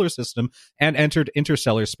our solar system, and entered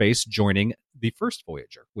interstellar space, joining the first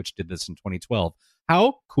Voyager, which did this in 2012.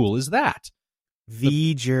 How cool is that?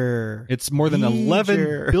 Voyager. It's more than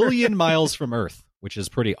 11 billion miles from Earth, which is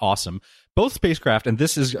pretty awesome. Both spacecraft, and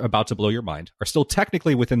this is about to blow your mind, are still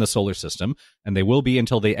technically within the solar system, and they will be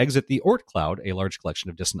until they exit the Oort cloud, a large collection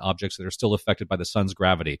of distant objects that are still affected by the sun's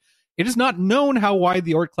gravity. It is not known how wide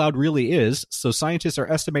the Oort cloud really is, so scientists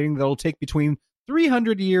are estimating that it will take between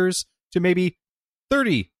 300 years to maybe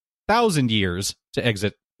 30,000 years to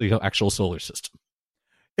exit the actual solar system.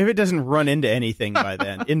 If it doesn't run into anything by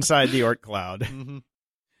then, inside the Oort cloud. Mm-hmm.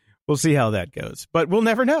 We'll see how that goes. But we'll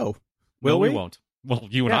never know. Will we? We won't. Well,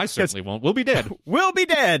 you and I certainly won't. We'll be dead. We'll be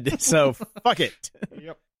dead. So fuck it.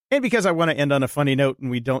 Yep. And because I want to end on a funny note and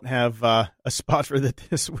we don't have a spot for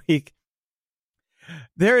this week,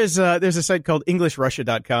 there's a site called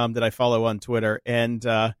EnglishRussia.com that I follow on Twitter. And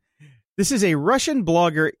this is a Russian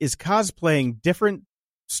blogger is cosplaying different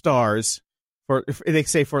stars for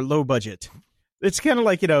low budget. It's kind of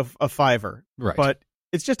like, a Fiverr. Right. But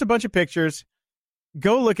it's just a bunch of pictures.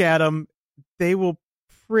 Go look at them. They will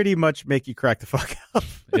pretty much make you crack the fuck up.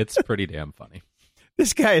 It's pretty damn funny.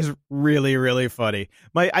 This guy is really, really funny.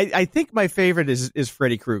 I think my favorite is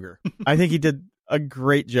Freddy Krueger. I think he did a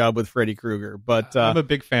great job with Freddy Krueger. But I'm a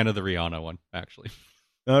big fan of the Rihanna one, actually.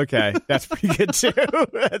 Okay, that's pretty good too.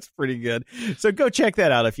 That's pretty good. So go check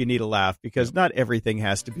that out if you need a laugh, because not everything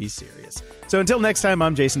has to be serious. So until next time,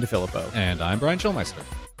 I'm Jason DeFilippo. And I'm Brian Schulmeister.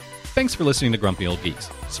 Thanks for listening to Grumpy Old Geeks.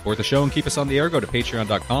 To support the show and keep us on the air, go to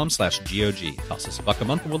patreon.com/GOG. Toss us $1 a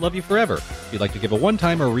month and we'll love you forever. If you'd like to give a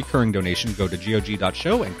one-time or recurring donation, go to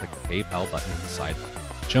GOG.show and click the PayPal button in the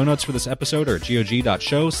sidebar. Show notes for this episode are at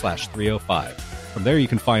GOG.show/305. From there, you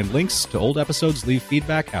can find links to old episodes, leave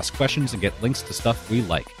feedback, ask questions, and get links to stuff we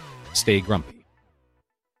like. Stay grumpy.